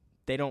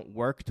they don't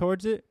work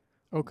towards it.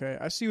 Okay,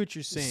 I see what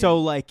you're saying. So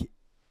like,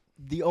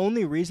 the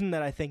only reason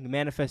that I think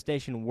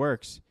manifestation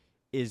works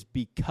is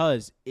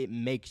because it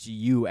makes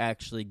you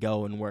actually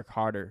go and work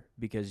harder,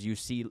 because you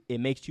see, it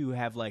makes you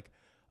have like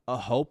a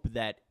hope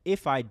that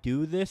if I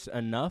do this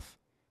enough,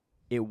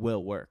 it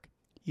will work.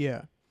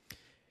 Yeah.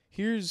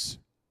 That's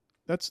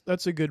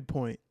a good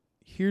point.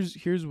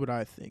 Here's what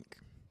I think.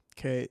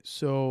 Okay,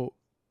 so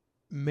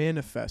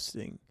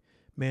manifestation,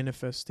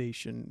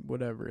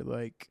 whatever,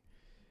 like,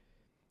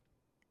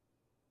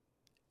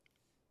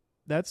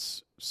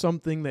 that's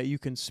something that you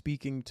can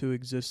speak into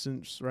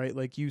existence, right?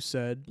 Like you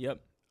said. Yep.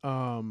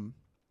 How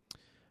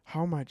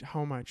am I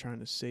trying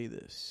to say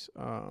this?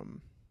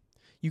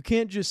 You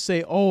can't just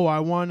say, "Oh, I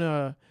want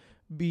to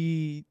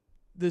be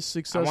this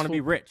successful. I want to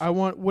be rich. I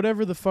want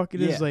whatever the fuck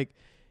it is." Like,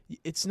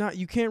 it's not.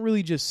 You can't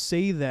really just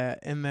say that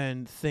and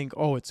then think,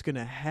 "Oh, it's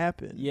gonna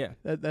happen." Yeah.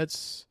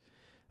 That's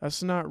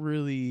not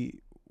really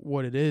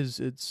what it is.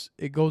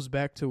 It goes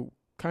back to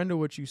kind of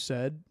what you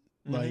said,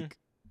 like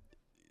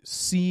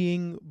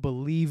seeing,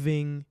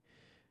 believing,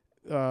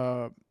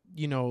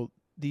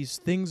 these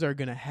things are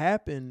going to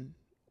happen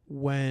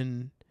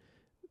when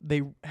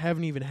they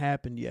haven't even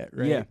happened yet,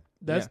 right? Yeah.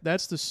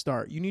 That's the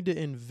start. You need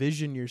to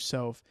envision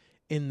yourself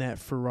in that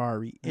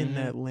Ferrari, in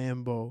that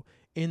Lambo,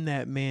 in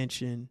that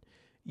mansion.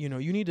 You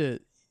need to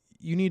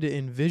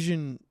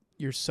envision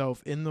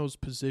yourself in those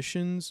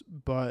positions,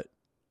 but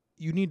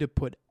you need to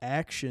put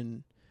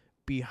action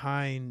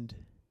behind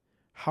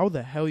how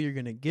the hell you're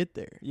going to get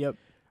there. Yep.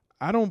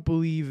 I don't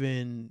believe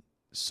in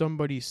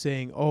somebody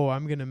saying, "Oh,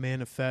 I'm going to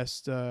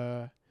manifest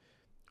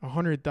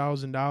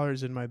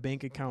 $100,000 in my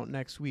bank account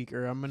next week,"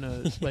 or I'm going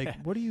to like,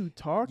 what are you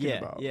talking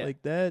about? Yeah.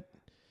 Like that.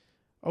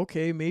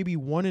 Okay. Maybe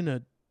 1 in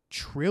a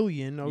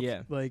trillion. Okay,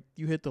 yeah. Like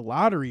you hit the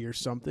lottery or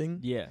something.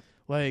 Yeah.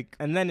 Like,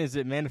 and then is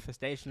it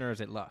manifestation or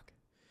is it luck?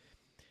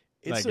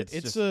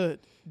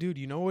 Dude,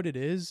 you know what it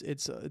is?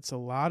 It's a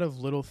lot of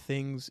little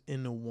things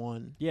in a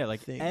one. Yeah.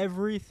 Like thing.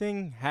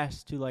 Everything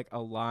has to like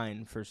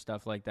align for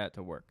stuff like that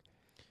to work.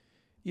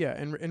 Yeah.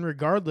 And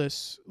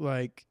regardless,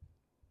 like,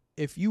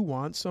 if you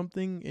want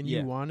something and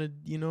you want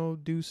to,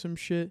 do some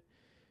shit,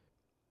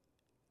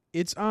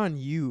 it's on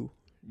you.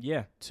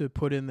 Yeah. To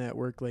put in that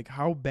work. Like,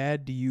 how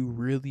bad do you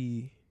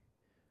really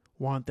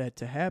want that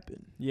to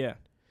happen? Yeah.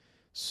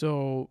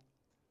 So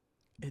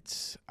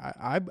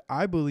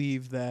I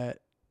believe that,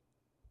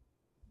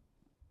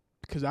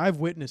 because I've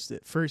witnessed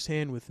it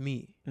firsthand with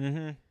me.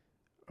 Mm-hmm.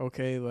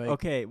 Okay, like,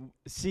 okay.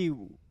 See,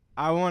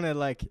 I want to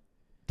like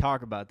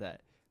talk about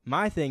that.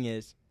 My thing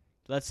is,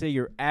 let's say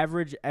your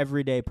average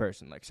everyday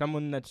person, like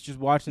someone that's just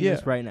watching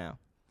this right now.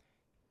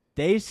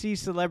 They see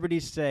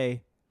celebrities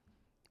say,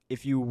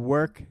 if you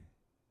work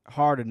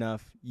hard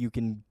enough, you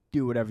can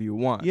do whatever you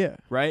want. Yeah.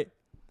 Right?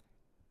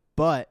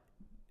 But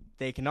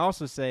they can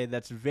also say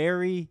that's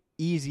very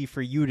easy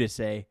for you to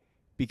say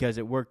because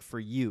it worked for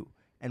you.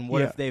 And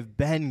what if they've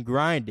been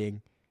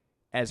grinding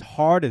as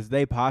hard as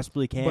they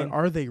possibly can? But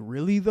are they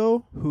really,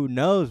 though? Who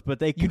knows? But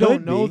they could be. You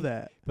don't know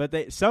that.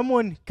 But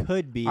someone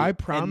could be. I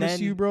promise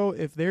you, bro,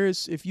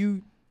 if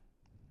you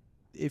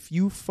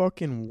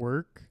fucking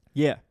work,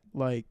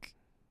 like,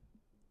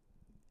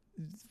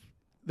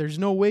 there's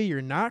no way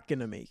you're not going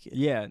to make it.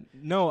 Yeah.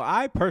 No,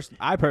 I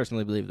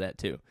personally believe that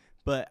too.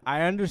 But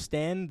I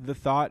understand the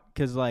thought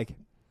because, like,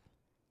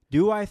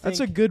 do I think... That's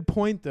a good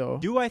point, though.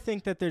 Do I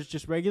think that there's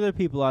just regular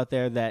people out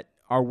there that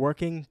are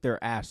working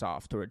their ass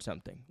off towards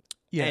something?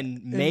 Yeah.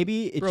 And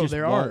maybe it bro, just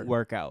won't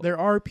work out. There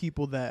are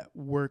people that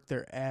work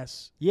their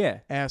ass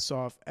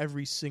off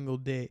every single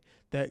day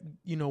that,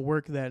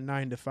 work that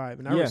 9 to 5.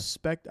 And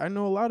I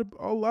know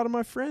a lot of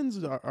my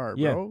friends are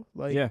bro.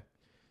 Like,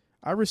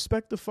 I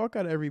respect the fuck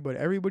out of everybody.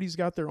 Everybody's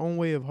got their own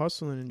way of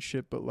hustling and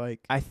shit, but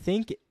like, I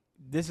think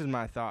this is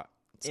my thought.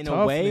 In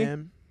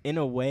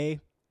a way,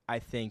 I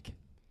think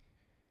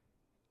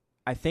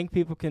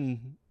people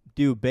can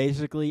do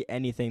basically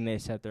anything they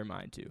set their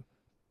mind to.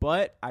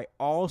 But I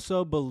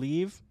also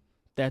believe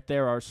that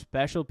there are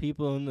special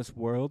people in this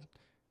world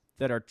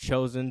that are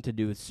chosen to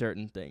do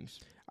certain things.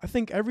 I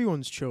think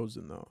everyone's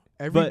chosen, though.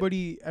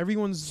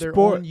 Everyone's their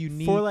own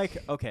unique. For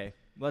like, okay,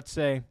 let's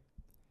say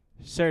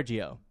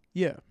Sergio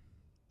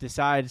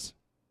decides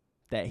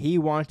that he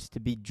wants to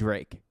be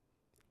Drake.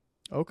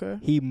 Okay.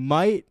 He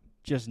might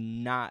just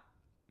not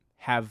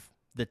have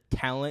the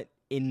talent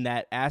in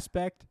that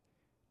aspect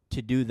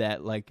to do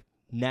that, like,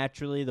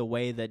 naturally the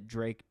way that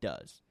Drake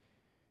does.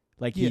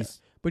 Like,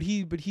 but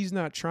he's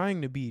not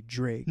trying to be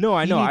Drake. No,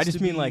 I know. I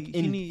just mean, like,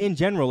 in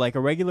general, like, a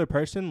regular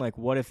person, like,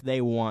 what if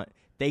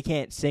they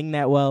can't sing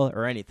that well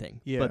or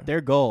anything, but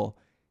their goal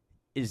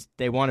is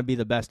they want to be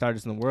the best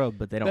artist in the world,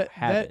 but they don't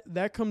have it.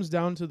 That comes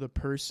down to the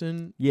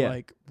person,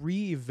 like,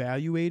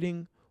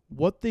 reevaluating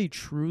what they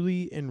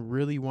truly and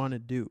really want to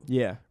do.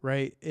 Yeah.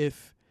 Right?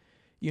 If,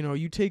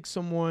 you take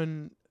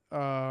someone,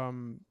 I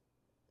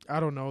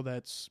don't know,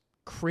 that's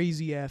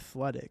crazy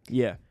athletic.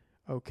 Yeah.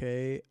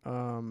 Okay.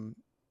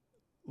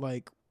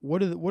 Like,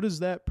 what is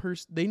that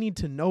person? They need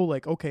to know,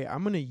 like, okay,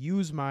 I'm going to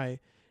use my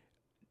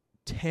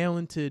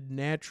talented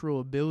natural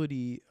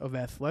ability of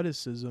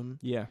athleticism.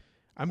 Yeah.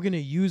 I'm going to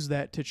use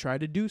that to try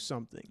to do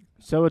something.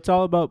 So it's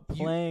all about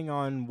playing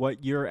on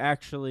what you're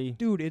actually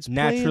it's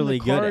naturally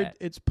good at.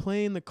 It's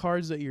playing the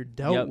cards that you're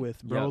dealt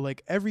with, bro.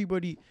 Like,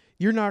 everybody,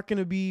 you're not going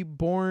to be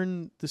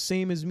born the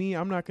same as me.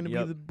 I'm not going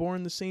to be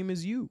born the same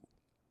as you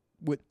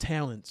with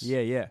talents.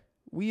 Yeah.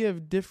 We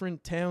have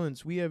different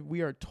talents. We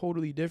are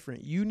totally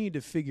different. You need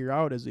to figure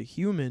out as a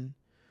human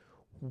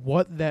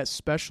what that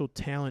special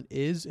talent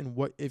is and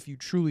what if you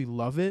truly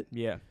love it.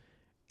 Yeah.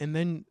 And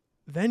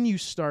then you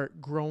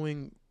start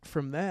growing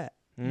from that.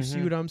 You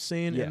see what I'm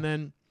saying? Yeah. And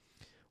then,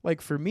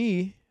 like, for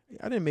me,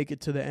 I didn't make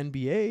it to the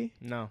NBA.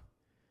 No.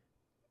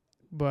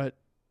 But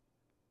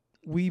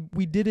we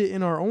did it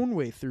in our own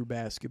way through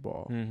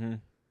basketball. Mm-hmm.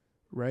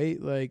 Right?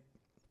 Like,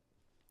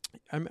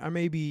 I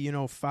may be,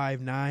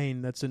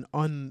 5'9". That's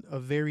a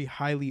very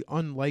highly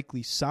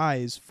unlikely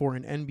size for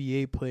an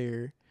NBA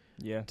player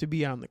to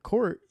be on the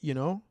court,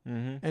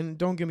 Mm-hmm. And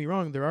don't get me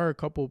wrong, there are a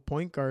couple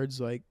point guards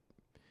like,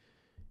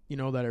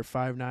 that are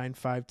 5'9",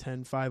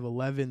 5'10",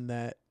 5'11",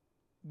 that,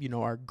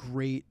 are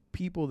great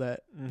people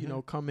that,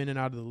 come in and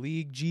out of the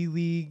league, G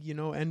League,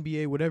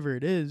 NBA, whatever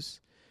it is.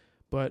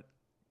 But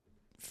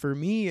for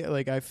me,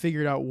 like, I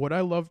figured out what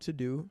I love to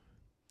do,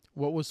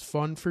 what was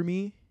fun for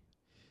me.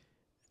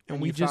 And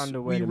we found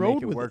a way to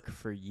make it work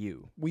for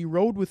you. We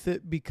rode with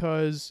it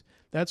because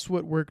that's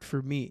what worked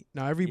for me.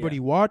 Now, everybody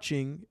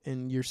watching,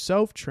 and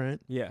yourself,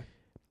 Trent,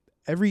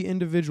 every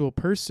individual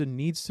person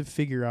needs to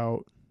figure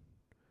out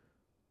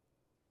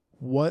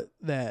what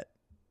that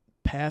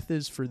path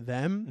is for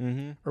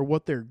them or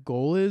what their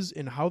goal is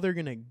and how they're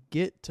going to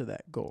get to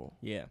that goal.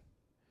 Yeah.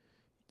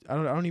 I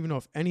don't even know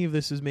if any of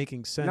this is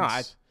making sense. No,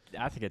 I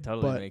think it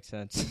totally makes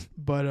sense.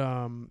 But,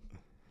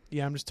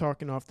 yeah, I'm just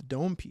talking off the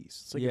dome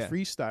piece. It's like a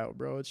freestyle,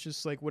 bro. It's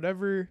just like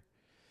whatever.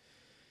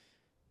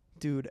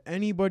 Dude,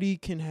 anybody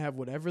can have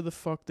whatever the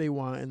fuck they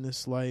want in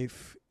this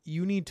life.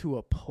 You need to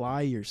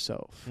apply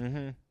yourself.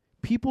 Mm-hmm.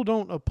 People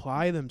don't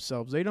apply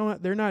themselves.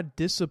 They're not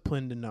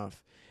disciplined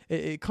enough.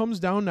 It comes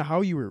down to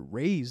how you were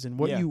raised and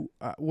what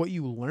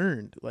you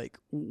learned. Like,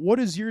 what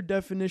is your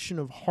definition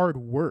of hard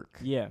work?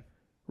 Yeah.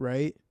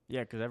 Right?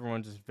 Yeah, because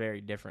everyone's just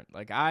very different.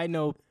 Like, I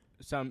know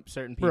some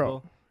certain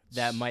people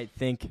that might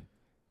think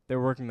they're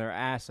working their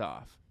ass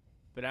off,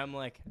 but I'm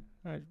like,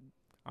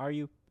 are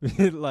you?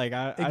 Like,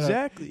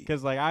 exactly.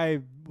 Because, like, I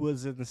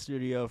was in the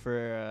studio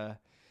for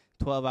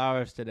 12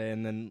 hours today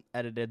and then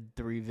edited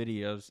 3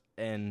 videos,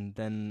 and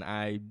then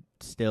I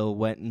still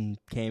went and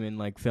came and,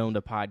 like, filmed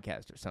a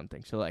podcast or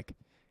something. So, like,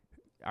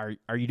 are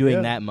you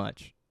doing that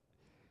much?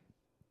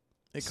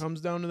 It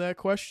comes down to that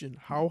question.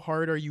 How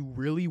hard are you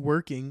really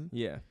working?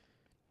 Yeah.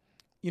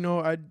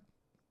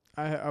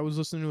 I was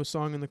listening to a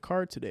song in the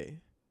car today,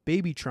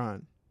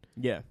 Babytron.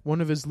 Yeah.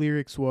 One of his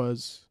lyrics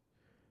was,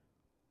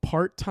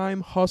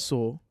 part-time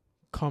hustle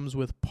comes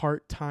with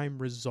part-time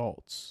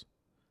results.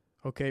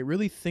 Okay,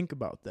 really think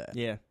about that.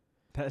 Yeah.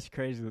 That's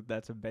crazy that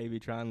that's a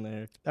Babytron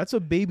lyric. That's a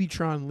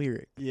Babytron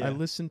lyric. Yeah. I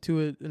listened to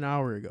it an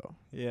hour ago.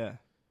 Yeah.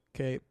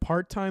 Okay,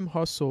 part-time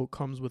hustle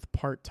comes with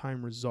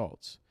part-time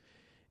results.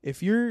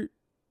 If you're,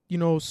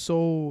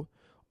 so,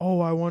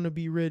 I want to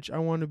be rich, I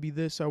want to be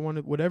this, I want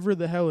to, whatever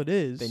the hell it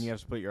is. Then you have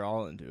to put your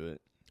all into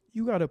it.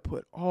 You got to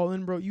put all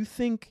in, bro. You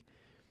think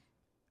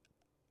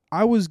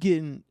I was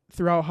getting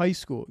throughout high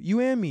school, you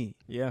and me,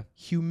 Yeah.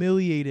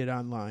 humiliated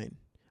online.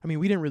 I mean,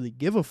 we didn't really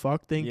give a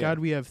fuck. Thank Yeah. God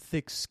we have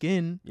thick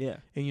skin. Yeah.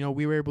 And, you know,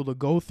 we were able to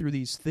go through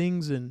these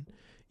things and,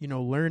 you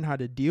know, learn how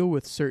to deal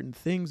with certain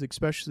things,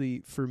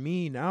 especially for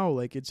me now.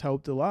 Like, it's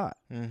helped a lot.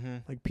 Mm-hmm.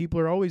 Like, people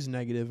are always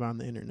negative on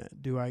the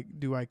internet. Do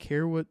I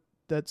care what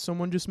that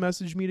someone just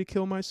messaged me to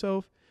kill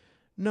myself?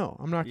 No,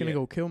 I'm not going to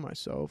go kill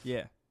myself.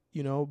 Yeah.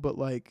 You know, but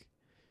like,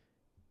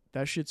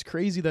 that shit's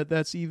crazy that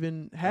that's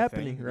even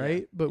happening,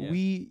 right? Yeah. But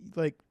we,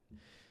 like,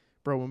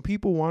 bro, when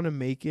people want to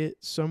make it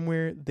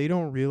somewhere, they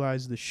don't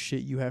realize the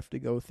shit you have to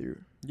go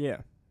through. Yeah.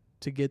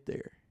 To get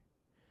there.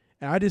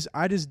 And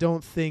I just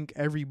don't think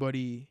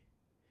everybody,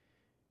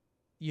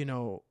 you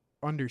know,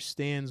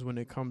 understands when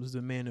it comes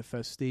to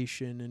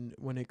manifestation and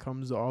when it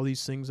comes to all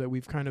these things that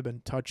we've kind of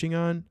been touching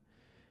on.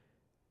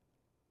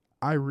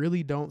 I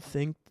really don't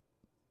think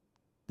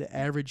the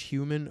average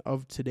human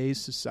of today's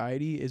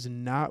society is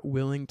not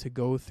willing to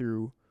go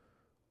through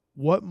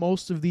what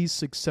most of these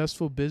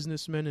successful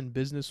businessmen and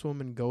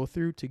businesswomen go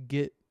through to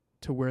get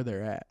to where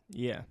they're at.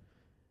 Yeah.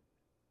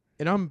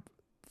 And I'm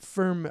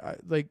firm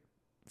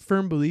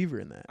believer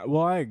in that.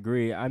 Well, I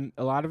agree. A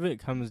lot of it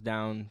comes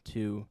down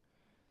to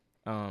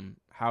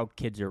how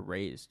kids are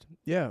raised.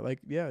 Yeah,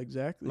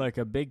 exactly. Like,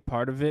 a big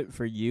part of it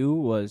for you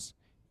was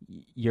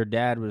your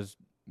dad was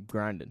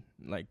grinding.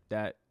 Like,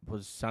 that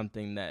was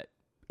something that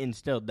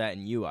instilled that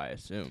in you, I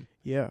assume.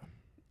 Yeah.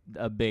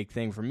 A big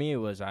thing for me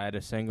was I had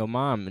a single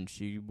mom, and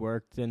she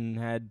worked and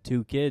had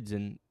 2 kids,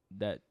 and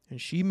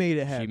she made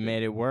it happen. She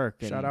made it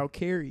work. Shout out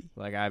Carrie.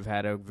 Like, I've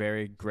had a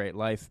very great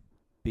life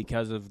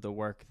because of the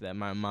work that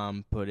my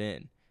mom put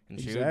in. And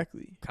she would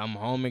come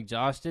home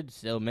exhausted,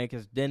 still make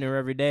us dinner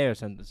every day or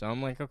something. So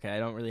I'm like, okay, I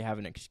don't really have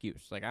an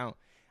excuse. Like, I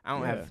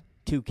don't have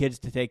 2 kids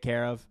to take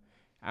care of.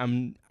 I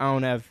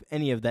don't have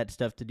any of that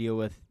stuff to deal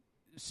with.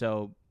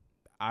 So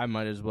I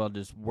might as well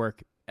just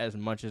work as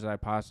much as I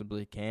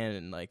possibly can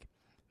and, like,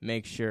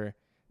 make sure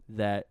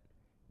that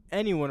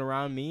anyone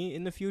around me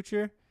in the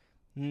future,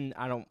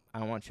 I don't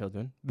want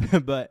children,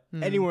 but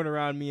anyone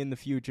around me in the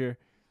future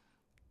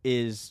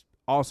is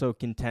also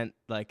content,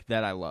 like,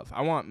 that I love.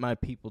 I want my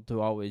people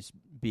to always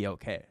be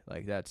okay.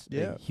 Like, that's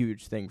a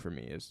huge thing for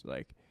me, is,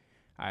 like,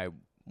 I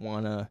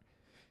want to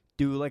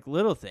do, like,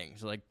 little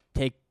things, like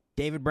take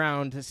David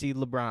Brown to see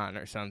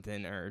LeBron or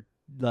something, or,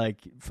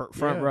 like,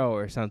 front row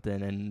or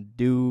something, and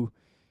do...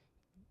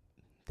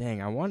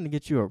 Dang, I wanted to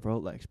get you a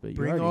Rolex, but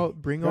bring all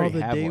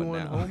the day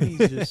one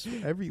homies just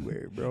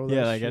everywhere, bro.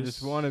 Yeah, like, I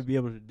just want to be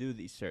able to do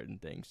these certain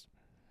things.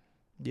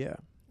 Yeah.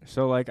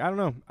 So, like, I don't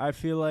know. I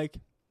feel like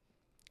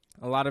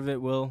a lot of it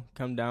will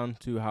come down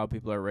to how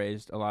people are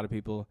raised. A lot of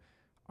people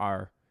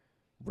are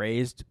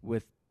raised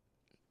with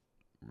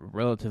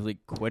relatively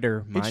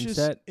quitter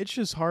mindset. It's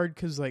just hard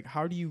because, like,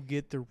 how do you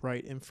get the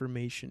right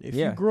information? If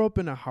you grow up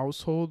in a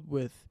household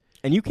with...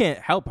 And you can't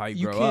help how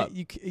you grow up.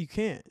 You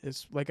can't.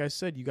 It's like I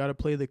said, you got to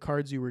play the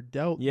cards you were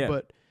dealt. Yeah.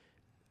 But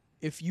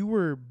if you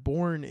were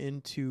born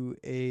into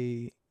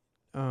a...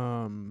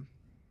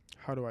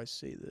 how do I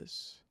say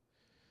this?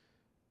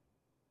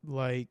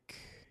 Like...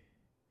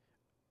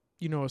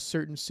 you know, a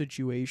certain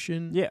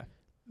situation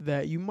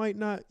that you might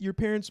not, your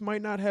parents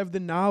might not have the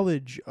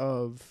knowledge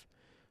of,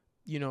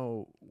 you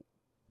know,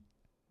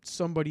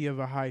 somebody of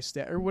a high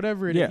stat or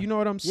whatever it is. You know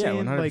what I'm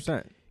saying? 100%.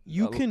 Like,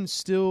 you can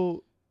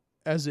still,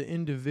 as an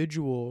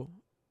individual,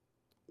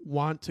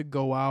 want to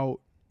go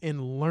out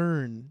and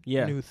learn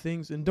new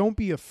things, and don't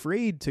be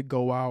afraid to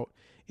go out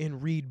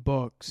and read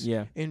books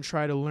and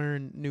try to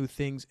learn new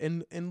things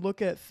and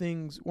look at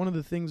things. One of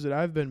the things that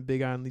I've been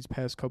big on these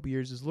past couple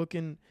years is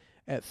looking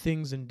at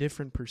things in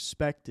different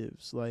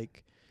perspectives.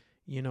 Like,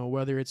 you know,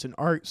 whether it's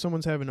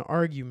someone's having an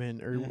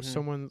argument or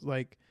someone's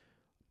like,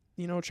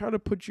 you know, try to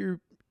put your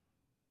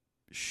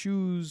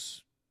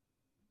shoes.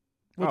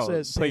 What's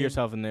that saying? Put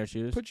yourself in their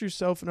shoes. Put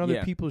yourself in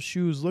other people's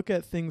shoes. Look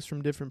at things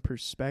from different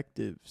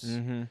perspectives.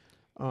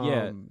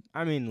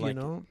 I mean, like,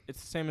 you know?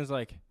 It's the same as,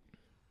 like,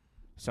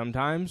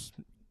 sometimes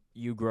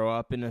you grow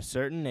up in a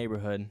certain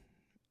neighborhood,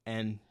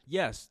 and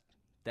yes,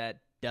 that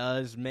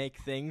does make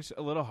things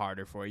a little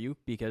harder for you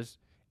because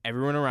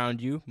everyone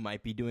around you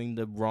might be doing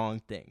the wrong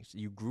things.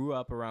 You grew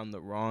up around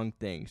the wrong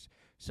things,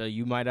 so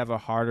you might have a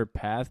harder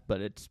path,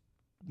 but it's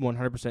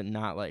 100%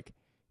 not, like,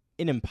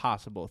 an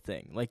impossible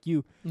thing. Like,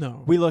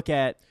 we look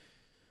at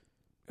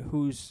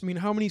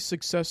how many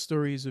success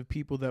stories of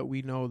people that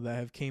we know that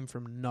have came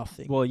from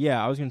nothing? Well,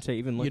 yeah, I was going to say,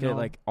 even look at,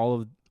 like,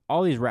 all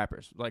these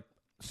rappers. Like,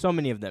 so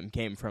many of them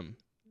came from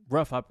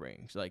rough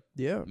upbringings. Like,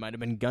 it might have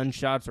been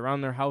gunshots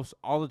around their house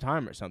all the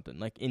time or something.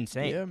 Like,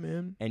 insane. Yeah,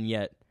 man. And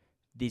yet,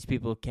 these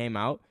people came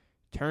out,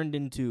 turned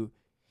into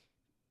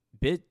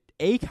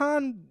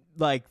Akon,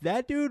 like,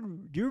 that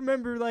dude, do you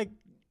remember, like,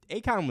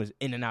 Akon was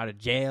in and out of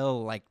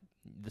jail, like,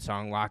 the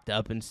song Locked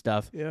Up and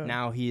stuff. Yeah.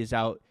 Now he is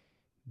out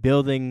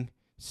building,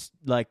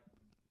 like,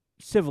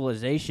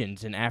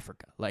 civilizations in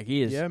Africa. Like,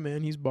 he is. Yeah,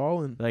 man, he's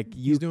balling. Like,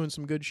 he's doing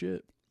some good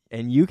shit.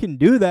 And you can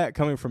do that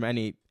coming from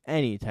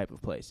any type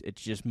of place. It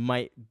just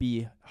might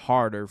be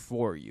harder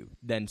for you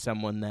than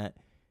someone that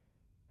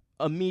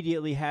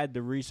immediately had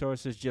the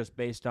resources just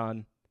based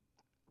on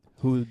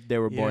who they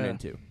were born Yeah.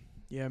 into.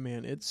 Yeah,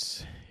 man,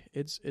 it's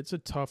a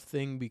tough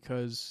thing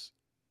because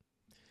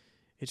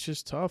it's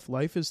just tough.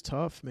 Life is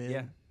tough, man.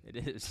 Yeah, it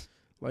is.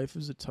 Life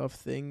is a tough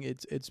thing.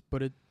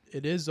 But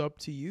it is up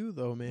to you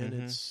though, man.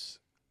 Mhm. It's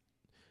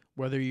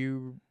whether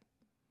you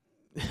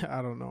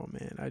I don't know,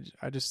 man.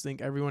 I just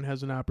think everyone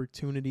has an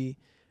opportunity.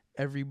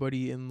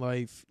 Everybody in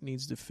life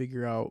needs to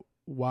figure out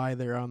why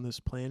they're on this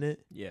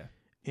planet Yeah.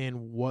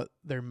 and what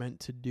they're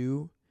meant to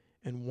do.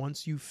 And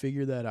once you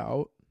figure that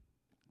out,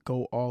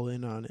 go all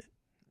in on it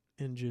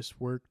and just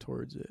work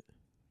towards it.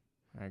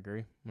 I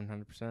agree,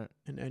 100%.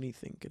 And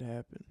anything could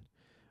happen.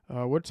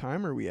 What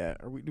time are we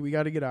at? Do we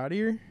got to get out of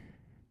here?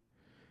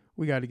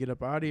 We got to get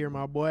up out of here,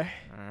 my boy.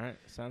 All right,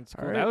 sounds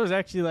All cool. right. That was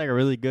actually like a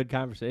really good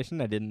conversation.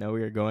 I didn't know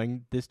we were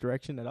going this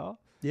direction at all.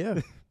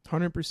 Yeah,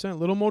 100%.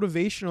 Little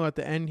motivational at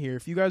the end here.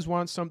 If you guys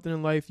want something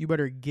in life, you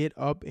better get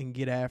up and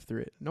get after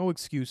it. No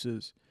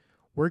excuses.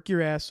 Work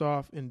your ass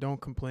off and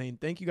don't complain.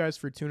 Thank you guys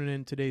for tuning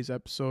in today's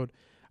episode.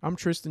 I'm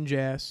Tristan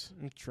Jass.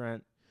 I'm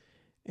Trent.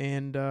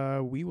 And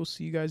we will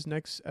see you guys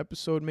next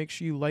episode. Make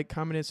sure you like,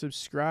 comment, and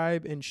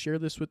subscribe, and share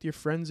this with your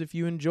friends if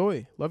you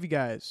enjoy. Love you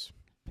guys.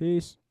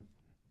 Peace.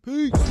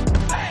 Peace.